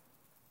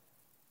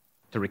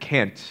to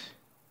recant.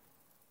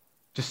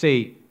 Just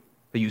say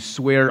that you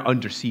swear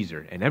under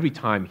Caesar. And every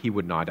time he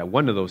would not. At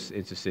one of those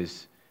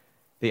instances,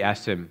 they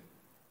asked him,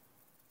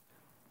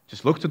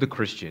 just look to the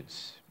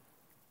Christians.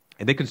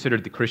 And they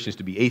considered the Christians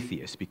to be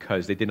atheists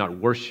because they did not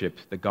worship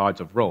the gods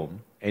of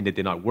Rome and they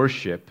did not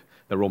worship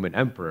the Roman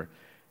emperor.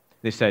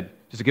 They said,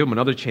 just to give them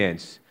another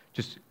chance,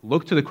 just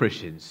look to the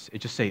Christians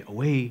and just say,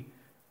 away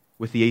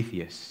with the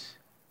atheists.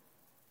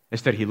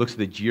 Instead, he looks at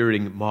the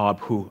jeering mob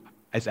who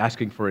is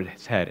asking for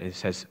his head and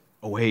says,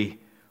 away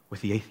with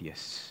the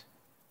atheists.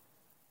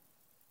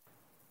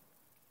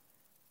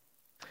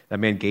 That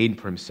man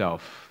gained for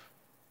himself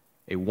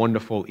a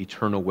wonderful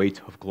eternal weight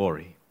of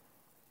glory.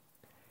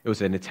 It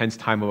was an intense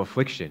time of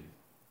affliction.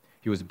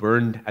 He was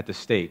burned at the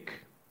stake.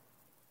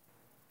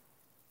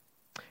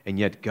 And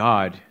yet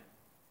God,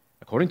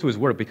 according to his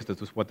word, because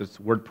that's what this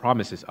word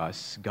promises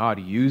us,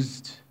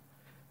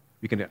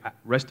 we can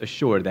rest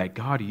assured that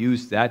God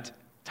used that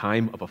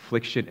time of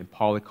affliction in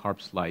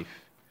Polycarp's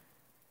life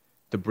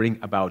to bring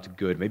about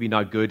good. Maybe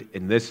not good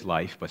in this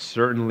life, but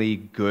certainly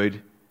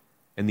good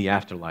in the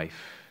afterlife,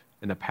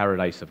 in the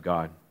paradise of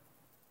God.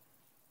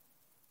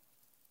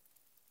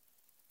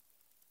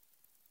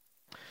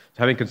 So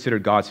having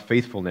considered God's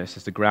faithfulness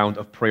as the ground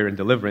of prayer and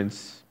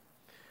deliverance,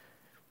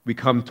 we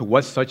come to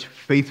what such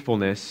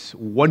faithfulness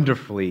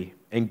wonderfully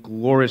and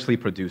gloriously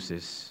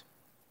produces.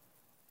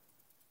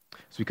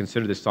 So we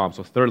consider this psalm.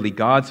 So thirdly,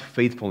 God's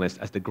faithfulness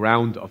as the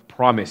ground of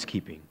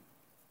promise-keeping.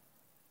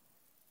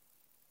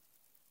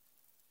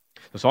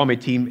 The Psalm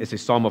 18 is a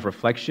psalm of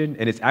reflection,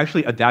 and it's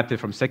actually adapted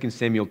from 2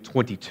 Samuel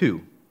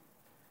 22.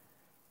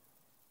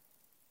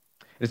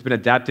 It's been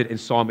adapted in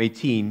Psalm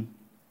 18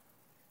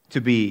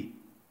 to be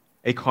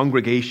a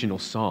congregational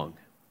song.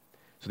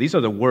 So these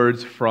are the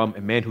words from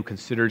a man who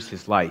considers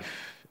his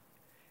life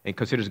and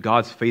considers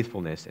God's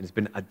faithfulness, and it's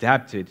been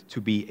adapted to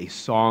be a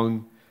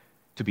song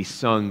to be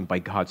sung by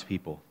God's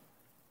people.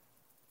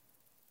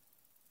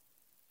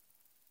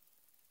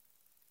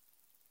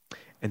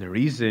 And the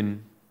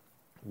reason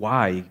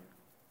why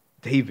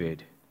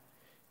David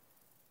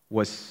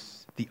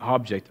was the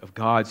object of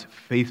God's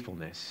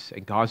faithfulness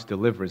and God's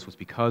deliverance was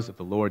because of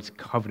the Lord's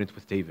covenant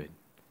with David.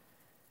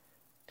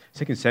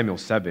 2 Samuel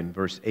 7,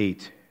 verse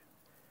 8,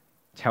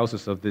 tells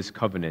us of this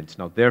covenant.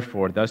 Now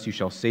therefore, thus you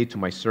shall say to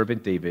my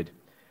servant David,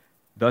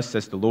 thus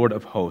says the Lord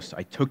of hosts,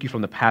 I took you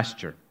from the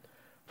pasture,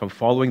 from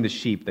following the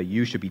sheep, that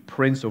you should be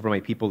prince over my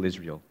people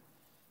Israel.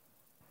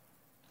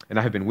 And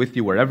I have been with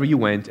you wherever you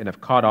went, and have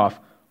cut off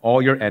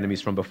all your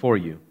enemies from before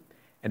you.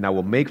 And I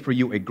will make for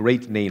you a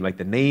great name, like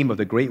the name of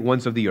the great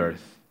ones of the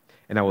earth.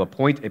 And I will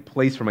appoint a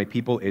place for my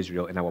people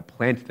Israel, and I will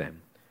plant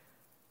them,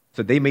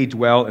 so they may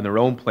dwell in their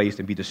own place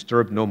and be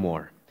disturbed no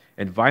more.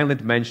 And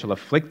violent men shall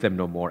afflict them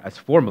no more, as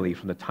formerly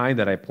from the time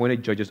that I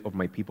appointed judges over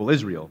my people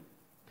Israel.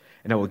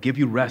 And I will give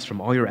you rest from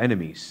all your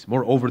enemies.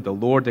 Moreover, the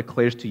Lord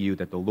declares to you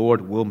that the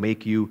Lord will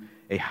make you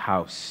a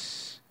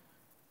house.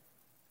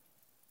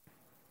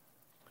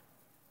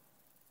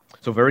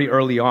 So very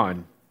early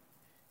on,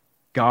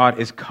 God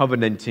is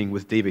covenanting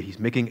with David. He's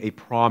making a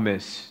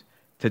promise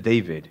to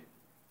David.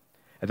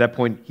 At that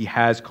point, he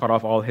has cut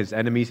off all his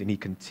enemies, and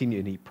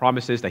he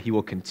promises that he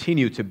will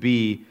continue to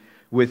be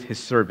with his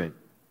servant,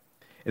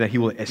 and that he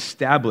will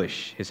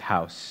establish his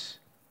house.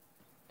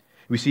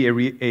 We see a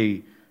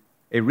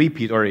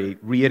repeat or a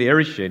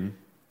reiteration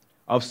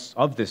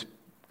of this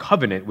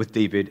covenant with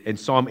David in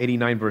Psalm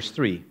 89, verse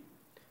 3. You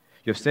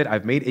have said,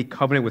 I've made a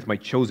covenant with my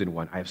chosen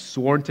one. I have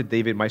sworn to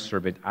David, my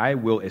servant, I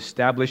will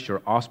establish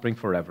your offspring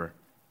forever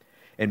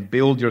and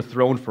build your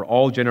throne for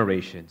all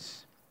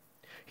generations.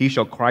 He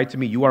shall cry to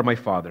me, you are my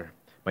Father,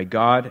 my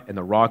God, and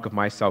the rock of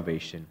my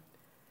salvation.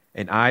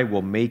 And I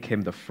will make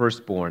him the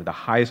firstborn, the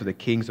highest of the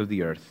kings of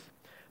the earth.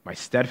 My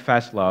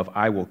steadfast love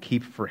I will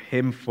keep for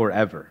him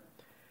forever,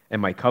 and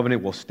my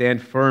covenant will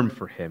stand firm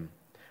for him.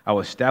 I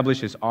will establish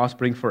his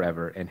offspring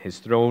forever, and his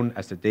throne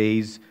as the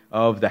days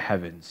of the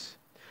heavens.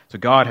 So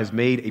God has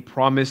made a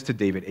promise to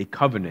David, a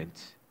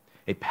covenant,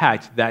 a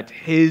pact, that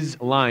his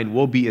line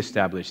will be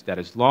established, that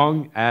as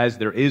long as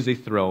there is a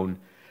throne,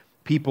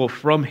 people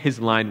from his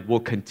line will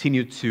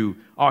continue to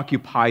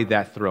occupy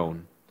that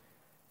throne.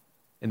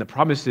 And the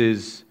promise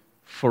is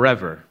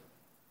forever.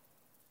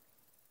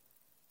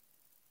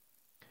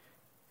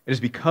 It is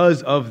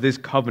because of this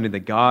covenant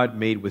that God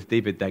made with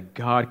David that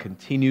God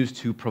continues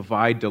to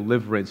provide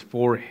deliverance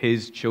for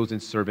his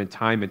chosen servant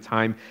time and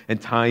time and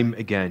time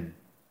again.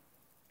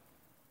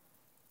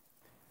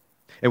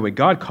 And when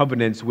God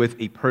covenants with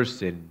a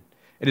person,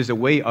 it is a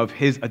way of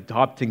his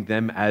adopting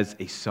them as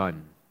a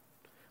son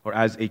or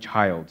as a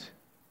child.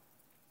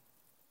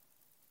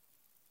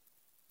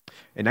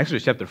 In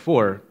Exodus chapter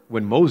 4,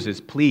 when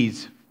Moses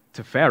pleads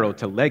to Pharaoh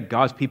to let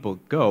God's people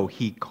go,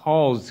 he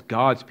calls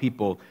God's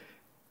people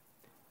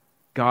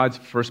God's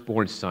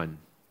firstborn son.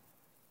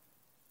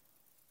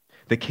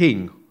 The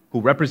king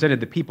who represented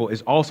the people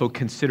is also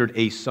considered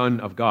a son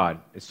of God.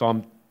 In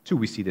Psalm 2,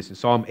 we see this. In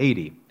Psalm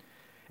 80.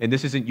 And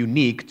this isn't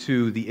unique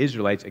to the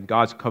Israelites and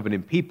God's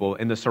covenant people.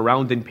 In the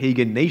surrounding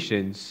pagan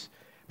nations,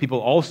 people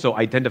also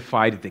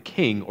identified the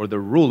king or the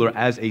ruler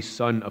as a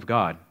son of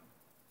God,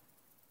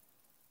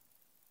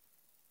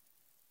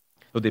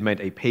 though they meant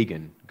a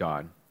pagan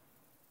god.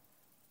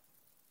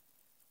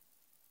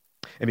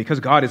 And because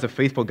God is a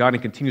faithful God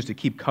and continues to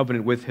keep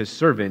covenant with his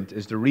servant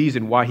is the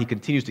reason why he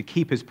continues to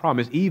keep his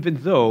promise, even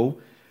though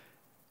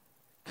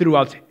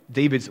throughout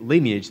David's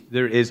lineage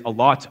there is a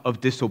lot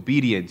of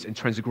disobedience and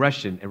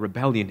transgression and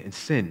rebellion and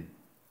sin.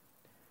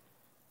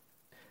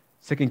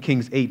 2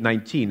 Kings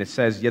 8:19, it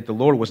says, Yet the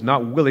Lord was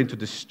not willing to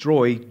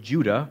destroy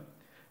Judah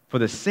for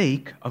the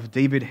sake of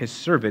David his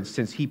servant,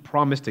 since he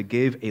promised to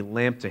give a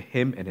lamp to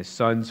him and his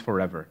sons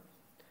forever.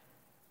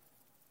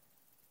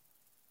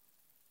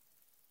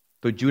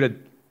 Though Judah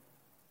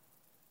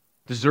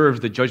deserves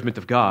the judgment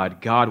of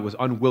God, God was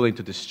unwilling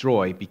to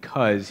destroy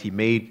because he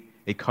made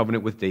a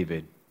covenant with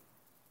David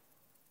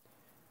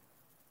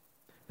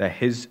that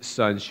his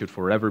sons should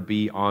forever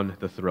be on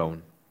the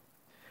throne.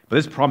 But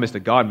this promise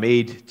that God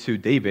made to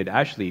David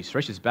actually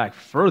stretches back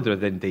further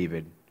than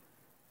David.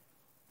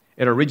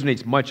 It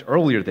originates much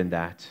earlier than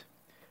that.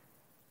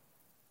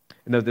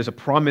 And there's a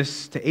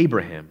promise to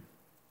Abraham.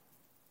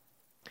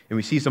 And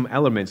we see some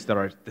elements that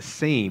are the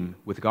same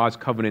with God's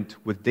covenant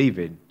with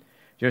David.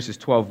 Genesis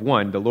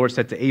 12:1, the Lord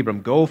said to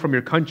Abram, Go from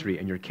your country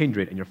and your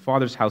kindred and your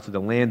father's house to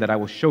the land that I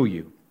will show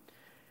you.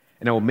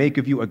 And I will make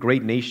of you a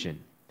great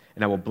nation.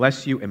 And I will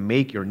bless you and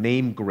make your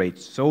name great,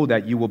 so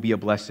that you will be a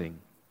blessing.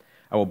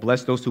 I will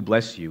bless those who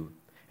bless you,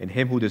 and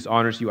him who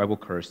dishonors you I will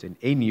curse, and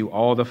in you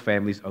all the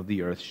families of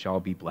the earth shall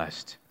be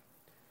blessed.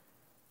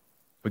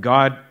 But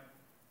God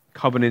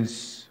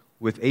covenants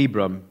with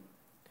Abram.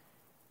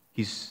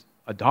 He's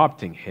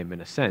adopting him,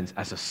 in a sense,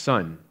 as a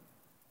son.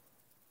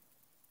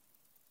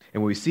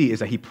 And what we see is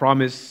that he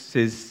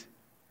promises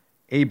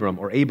Abram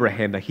or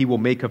Abraham that he will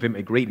make of him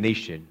a great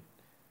nation.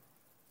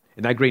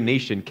 And that great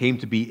nation came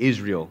to be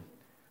Israel,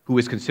 who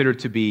is considered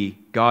to be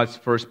God's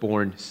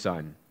firstborn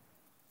son.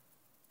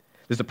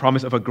 There's a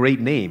promise of a great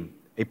name,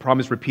 a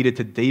promise repeated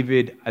to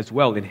David as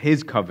well in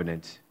his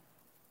covenant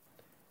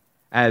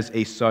as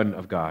a son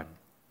of God.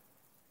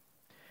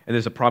 And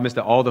there's a promise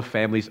that all the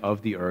families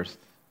of the earth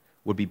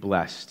would be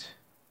blessed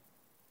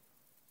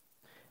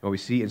What we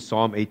see in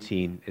Psalm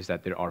 18 is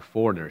that there are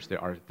foreigners,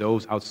 there are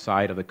those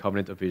outside of the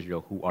covenant of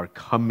Israel who are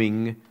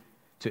coming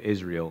to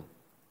Israel.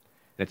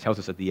 And it tells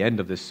us at the end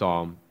of this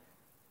psalm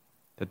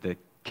that the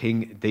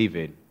King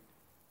David,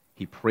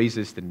 he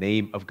praises the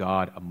name of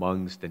God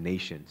amongst the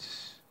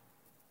nations.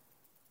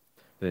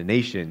 The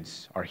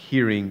nations are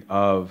hearing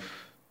of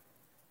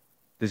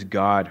this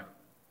God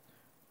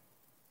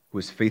who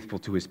is faithful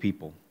to his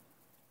people.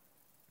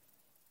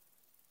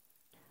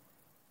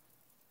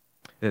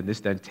 And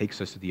this then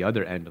takes us to the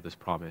other end of this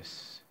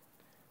promise.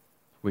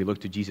 We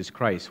look to Jesus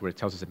Christ, where it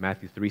tells us in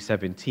Matthew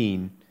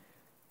 3:17,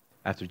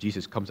 after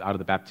Jesus comes out of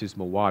the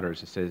baptismal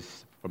waters, it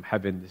says, from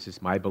heaven, this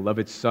is my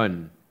beloved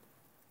Son,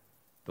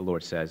 the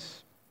Lord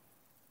says,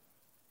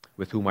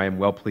 with whom I am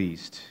well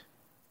pleased.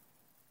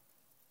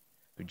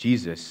 But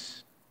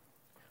Jesus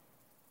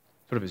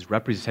sort of is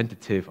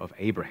representative of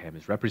Abraham,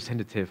 is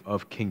representative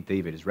of King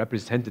David, is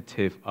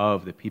representative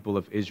of the people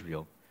of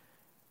Israel.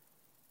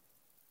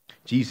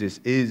 Jesus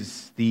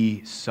is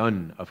the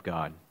Son of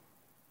God.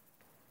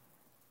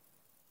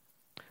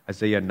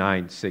 Isaiah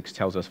 9:6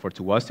 tells us, for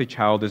to us a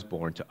child is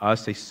born, to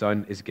us a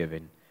son is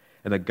given,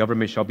 and the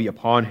government shall be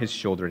upon his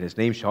shoulder, and his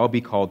name shall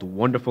be called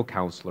Wonderful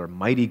Counselor,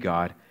 Mighty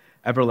God,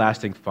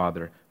 Everlasting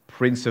Father,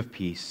 Prince of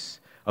Peace.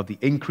 Of the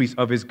increase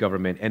of his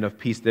government and of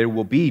peace there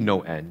will be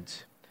no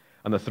end.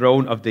 On the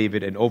throne of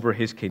David and over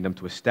his kingdom,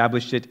 to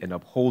establish it and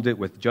uphold it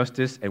with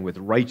justice and with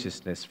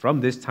righteousness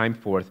from this time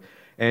forth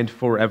and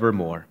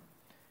forevermore.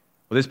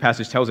 What this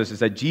passage tells us is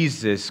that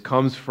Jesus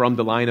comes from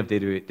the line of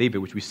David,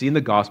 which we see in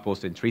the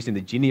Gospels and tracing the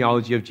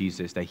genealogy of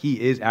Jesus, that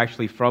he is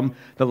actually from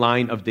the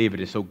line of David.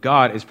 And so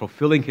God is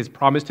fulfilling his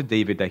promise to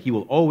David that he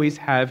will always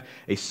have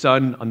a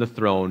son on the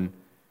throne.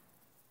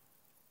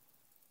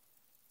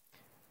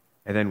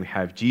 And then we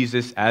have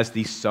Jesus as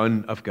the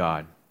Son of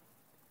God,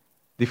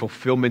 the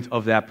fulfillment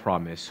of that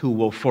promise, who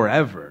will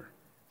forever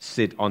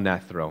sit on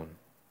that throne.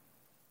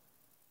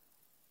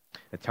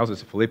 It tells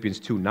us in Philippians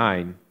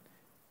 2:9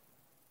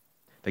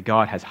 that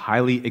God has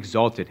highly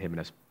exalted him and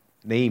has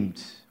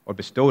named or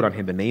bestowed on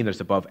him the name that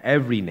is above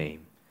every name,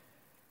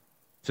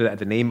 so that at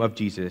the name of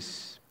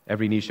Jesus,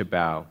 every knee shall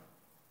bow.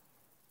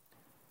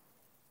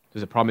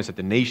 There's a promise that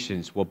the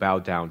nations will bow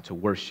down to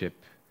worship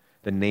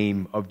the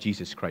name of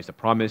Jesus Christ, the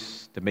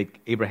promise to make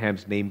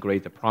Abraham's name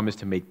great, the promise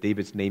to make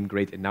David's name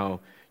great, and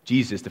now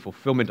Jesus, the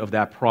fulfillment of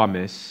that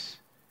promise,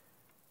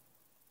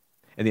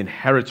 and the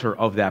inheritor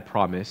of that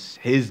promise,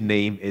 his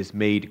name is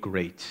made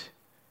great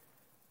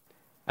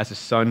as a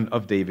son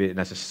of David and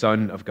as a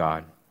son of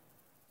God.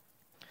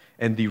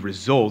 And the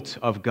result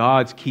of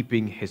God's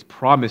keeping his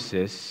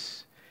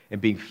promises and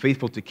being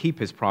faithful to keep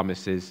his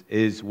promises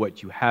is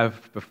what you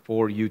have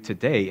before you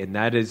today, and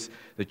that is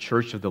the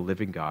church of the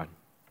living God.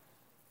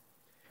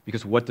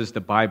 Because what does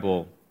the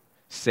Bible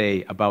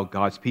say about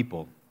God's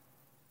people?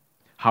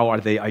 How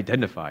are they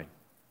identified?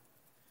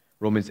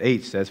 Romans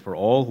 8 says, for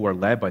all who are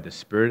led by the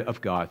Spirit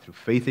of God through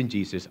faith in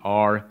Jesus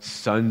are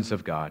sons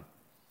of God.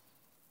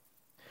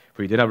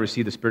 For you did not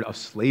receive the spirit of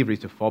slavery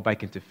to fall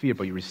back into fear,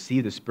 but you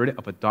received the spirit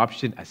of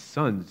adoption as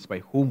sons, by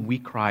whom we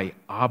cry,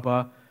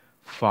 Abba,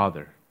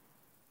 Father.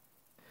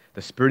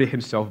 The Spirit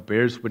himself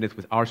bears witness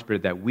with our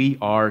spirit that we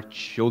are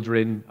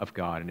children of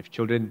God, and if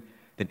children,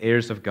 then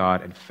heirs of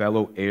God and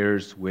fellow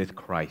heirs with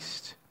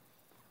Christ.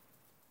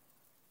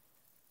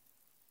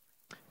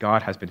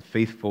 God has been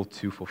faithful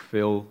to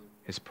fulfill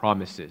his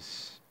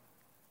promises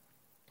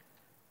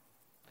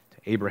to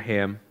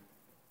Abraham,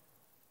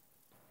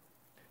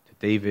 to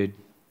David,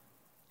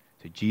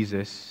 to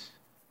Jesus,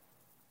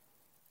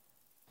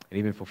 and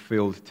even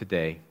fulfilled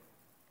today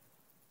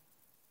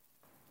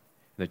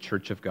in the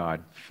church of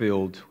God,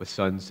 filled with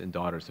sons and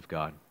daughters of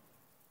God.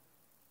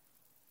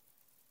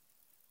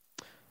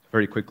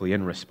 Very quickly,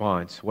 in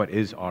response, what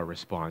is our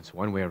response?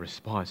 One way of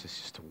response is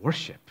just to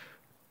worship.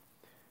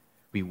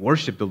 We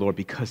worship the Lord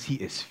because he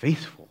is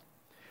faithful.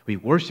 We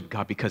worship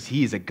God because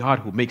he is a God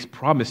who makes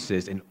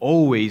promises and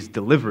always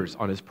delivers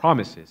on his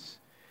promises.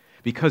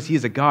 Because he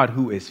is a God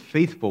who is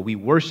faithful, we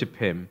worship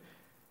him.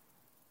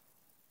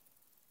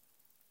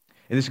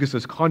 And this gives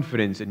us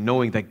confidence in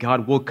knowing that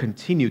God will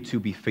continue to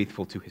be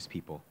faithful to his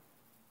people.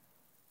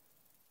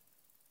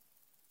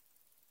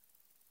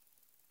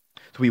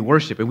 So we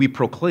worship and we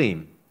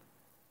proclaim.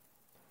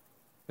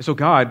 And so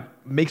God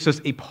makes us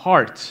a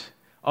part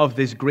of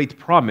this great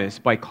promise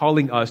by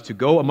calling us to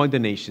go among the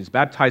nations,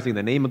 baptizing in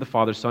the name of the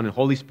Father, Son, and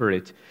Holy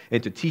Spirit,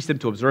 and to teach them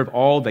to observe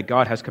all that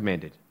God has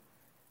commanded.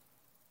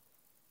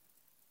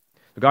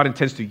 God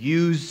intends to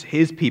use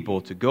his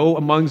people to go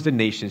amongst the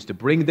nations, to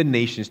bring the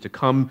nations to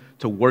come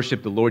to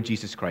worship the Lord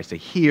Jesus Christ, to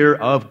hear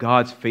of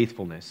God's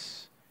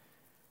faithfulness,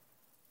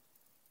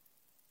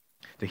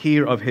 to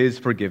hear of his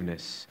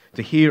forgiveness,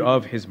 to hear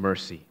of his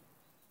mercy.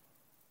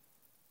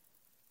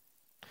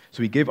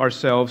 So we give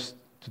ourselves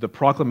to the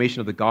proclamation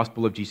of the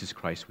gospel of Jesus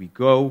Christ. We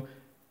go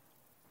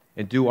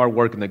and do our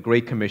work in the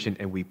Great Commission,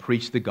 and we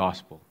preach the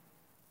gospel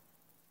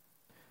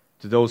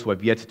to those who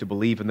have yet to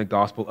believe in the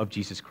gospel of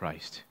Jesus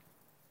Christ.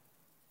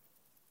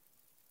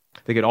 I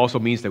think it also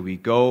means that we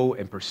go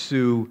and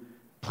pursue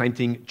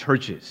planting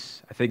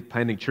churches. I think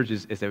planting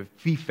churches is an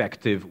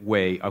effective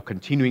way of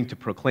continuing to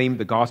proclaim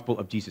the gospel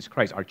of Jesus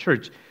Christ. Our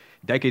church,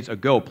 decades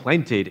ago,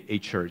 planted a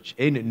church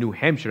in New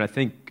Hampshire. I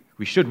think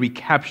we should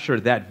recapture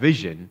that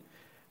vision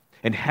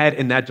and head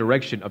in that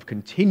direction of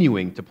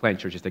continuing to plant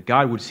churches, that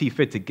God would see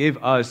fit to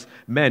give us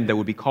men that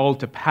would be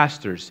called to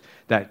pastors,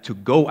 that to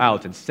go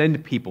out and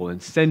send people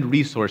and send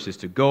resources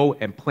to go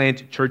and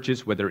plant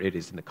churches, whether it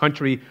is in the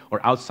country or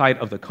outside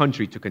of the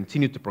country, to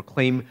continue to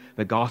proclaim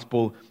the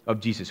gospel of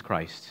Jesus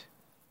Christ.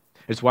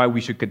 It's why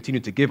we should continue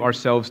to give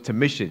ourselves to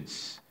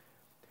missions,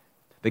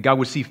 that God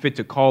would see fit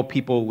to call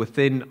people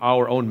within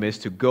our own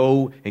midst to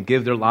go and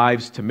give their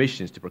lives to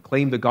missions, to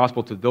proclaim the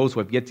gospel to those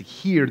who have yet to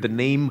hear the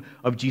name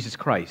of Jesus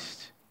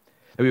Christ.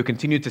 That we will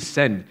continue to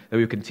send, that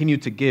we will continue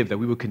to give, that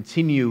we will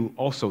continue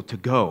also to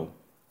go.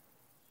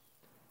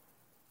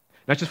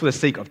 Not just for the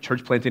sake of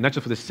church planting, not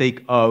just for the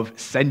sake of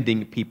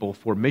sending people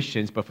for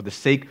missions, but for the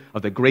sake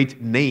of the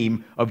great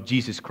name of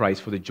Jesus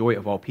Christ, for the joy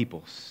of all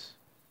peoples.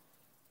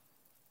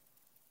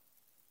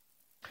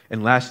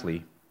 And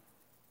lastly,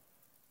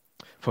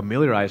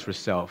 familiarize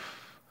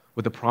yourself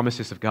with the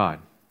promises of God.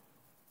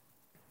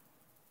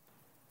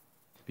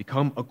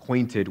 Become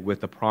acquainted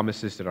with the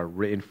promises that are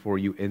written for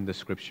you in the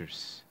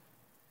Scriptures.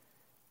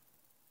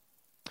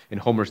 In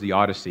Homer's The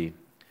Odyssey,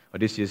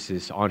 Odysseus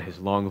is on his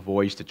long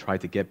voyage to try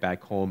to get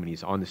back home, and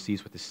he's on the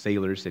seas with the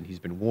sailors, and he's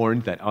been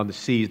warned that on the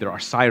seas there are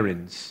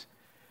sirens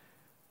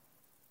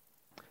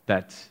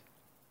that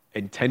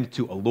intend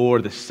to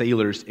allure the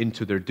sailors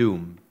into their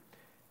doom.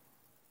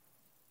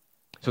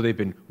 So they've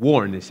been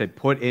warned. They said,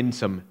 put in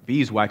some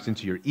beeswax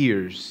into your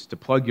ears to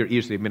plug your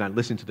ears so they may not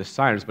listen to the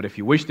sirens. But if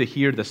you wish to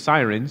hear the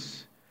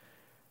sirens,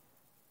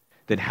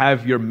 then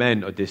have your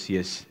men,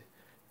 Odysseus,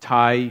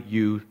 tie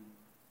you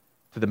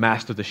to the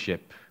mast of the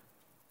ship.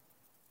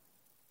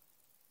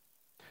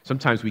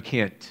 Sometimes we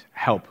can't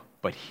help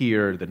but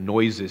hear the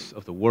noises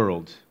of the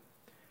world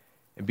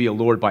and be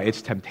allured by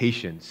its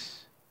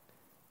temptations,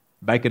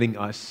 beckoning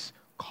us,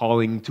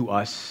 calling to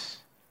us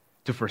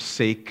to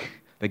forsake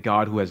the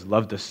God who has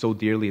loved us so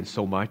dearly and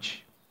so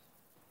much.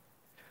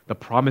 The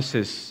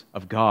promises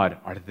of God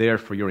are there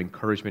for your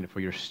encouragement and for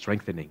your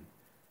strengthening.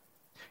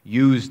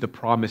 Use the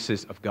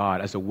promises of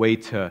God as a way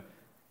to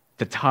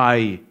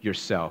tie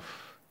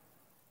yourself.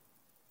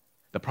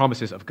 The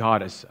promises of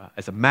God as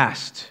a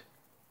mast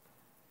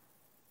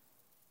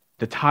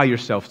to tie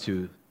yourself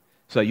to,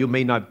 so that you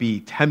may not be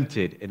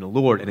tempted and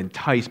allured and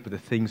enticed by the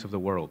things of the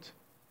world.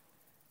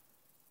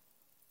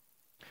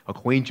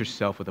 Acquaint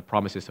yourself with the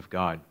promises of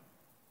God.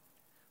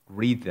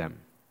 Read them,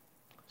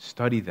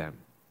 study them,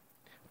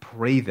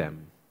 pray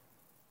them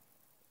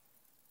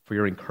for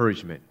your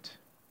encouragement.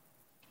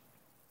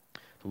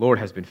 The Lord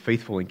has been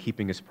faithful in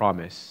keeping His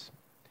promise.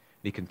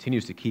 He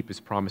continues to keep His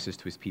promises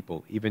to His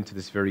people, even to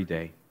this very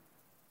day.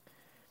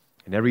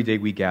 And every day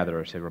we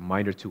gather is a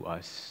reminder to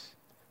us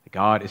that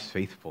God is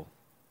faithful,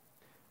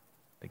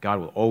 that God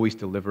will always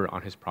deliver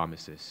on His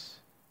promises,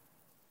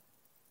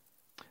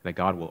 and that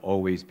God will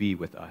always be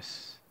with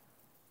us.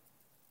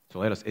 So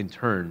let us in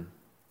turn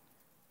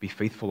be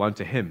faithful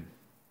unto Him.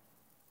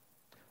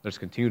 Let us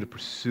continue to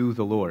pursue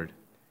the Lord,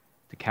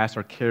 to cast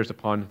our cares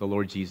upon the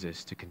Lord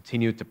Jesus, to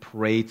continue to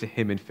pray to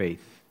Him in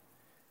faith.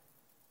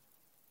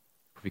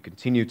 If we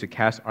continue to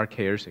cast our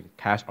cares and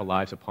cast our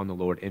lives upon the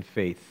Lord in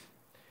faith,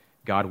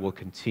 God will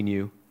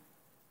continue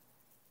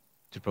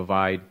to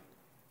provide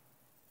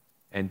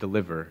and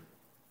deliver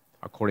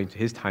according to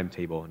His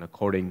timetable and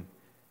according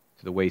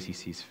to the ways He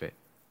sees fit.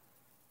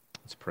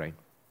 Let's pray.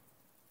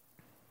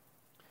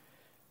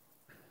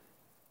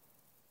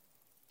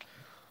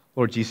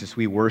 Lord Jesus,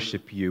 we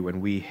worship You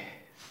and we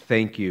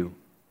thank You,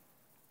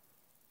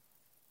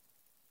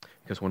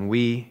 because when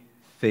we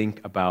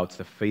think about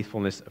the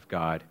faithfulness of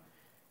God,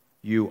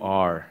 You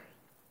are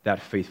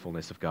that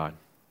faithfulness of God.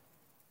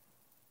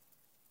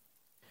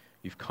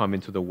 You've come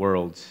into the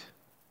world.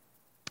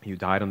 You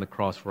died on the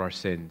cross for our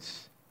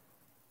sins.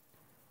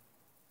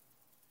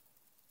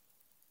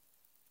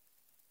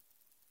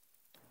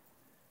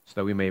 So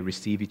that we may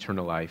receive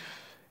eternal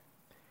life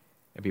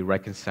and be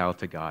reconciled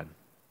to God.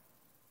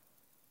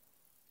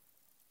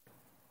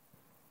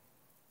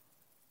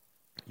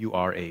 You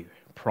are a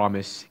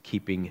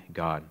promise-keeping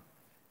God.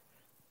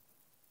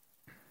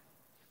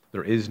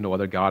 There is no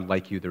other God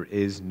like You. There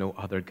is no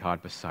other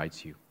God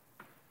besides You.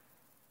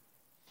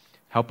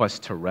 Help us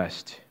to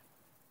rest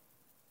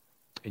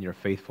in Your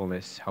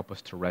faithfulness. Help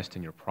us to rest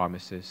in Your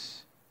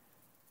promises.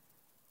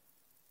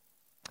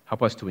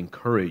 Help us to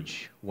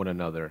encourage one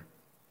another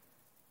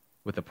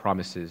with the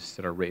promises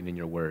that are written in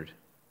Your word.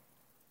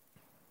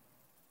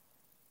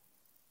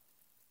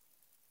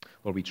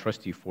 Lord, we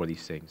trust You for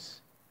these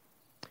things.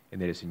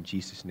 And it is in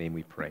Jesus' name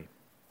we pray.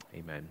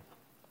 Amen.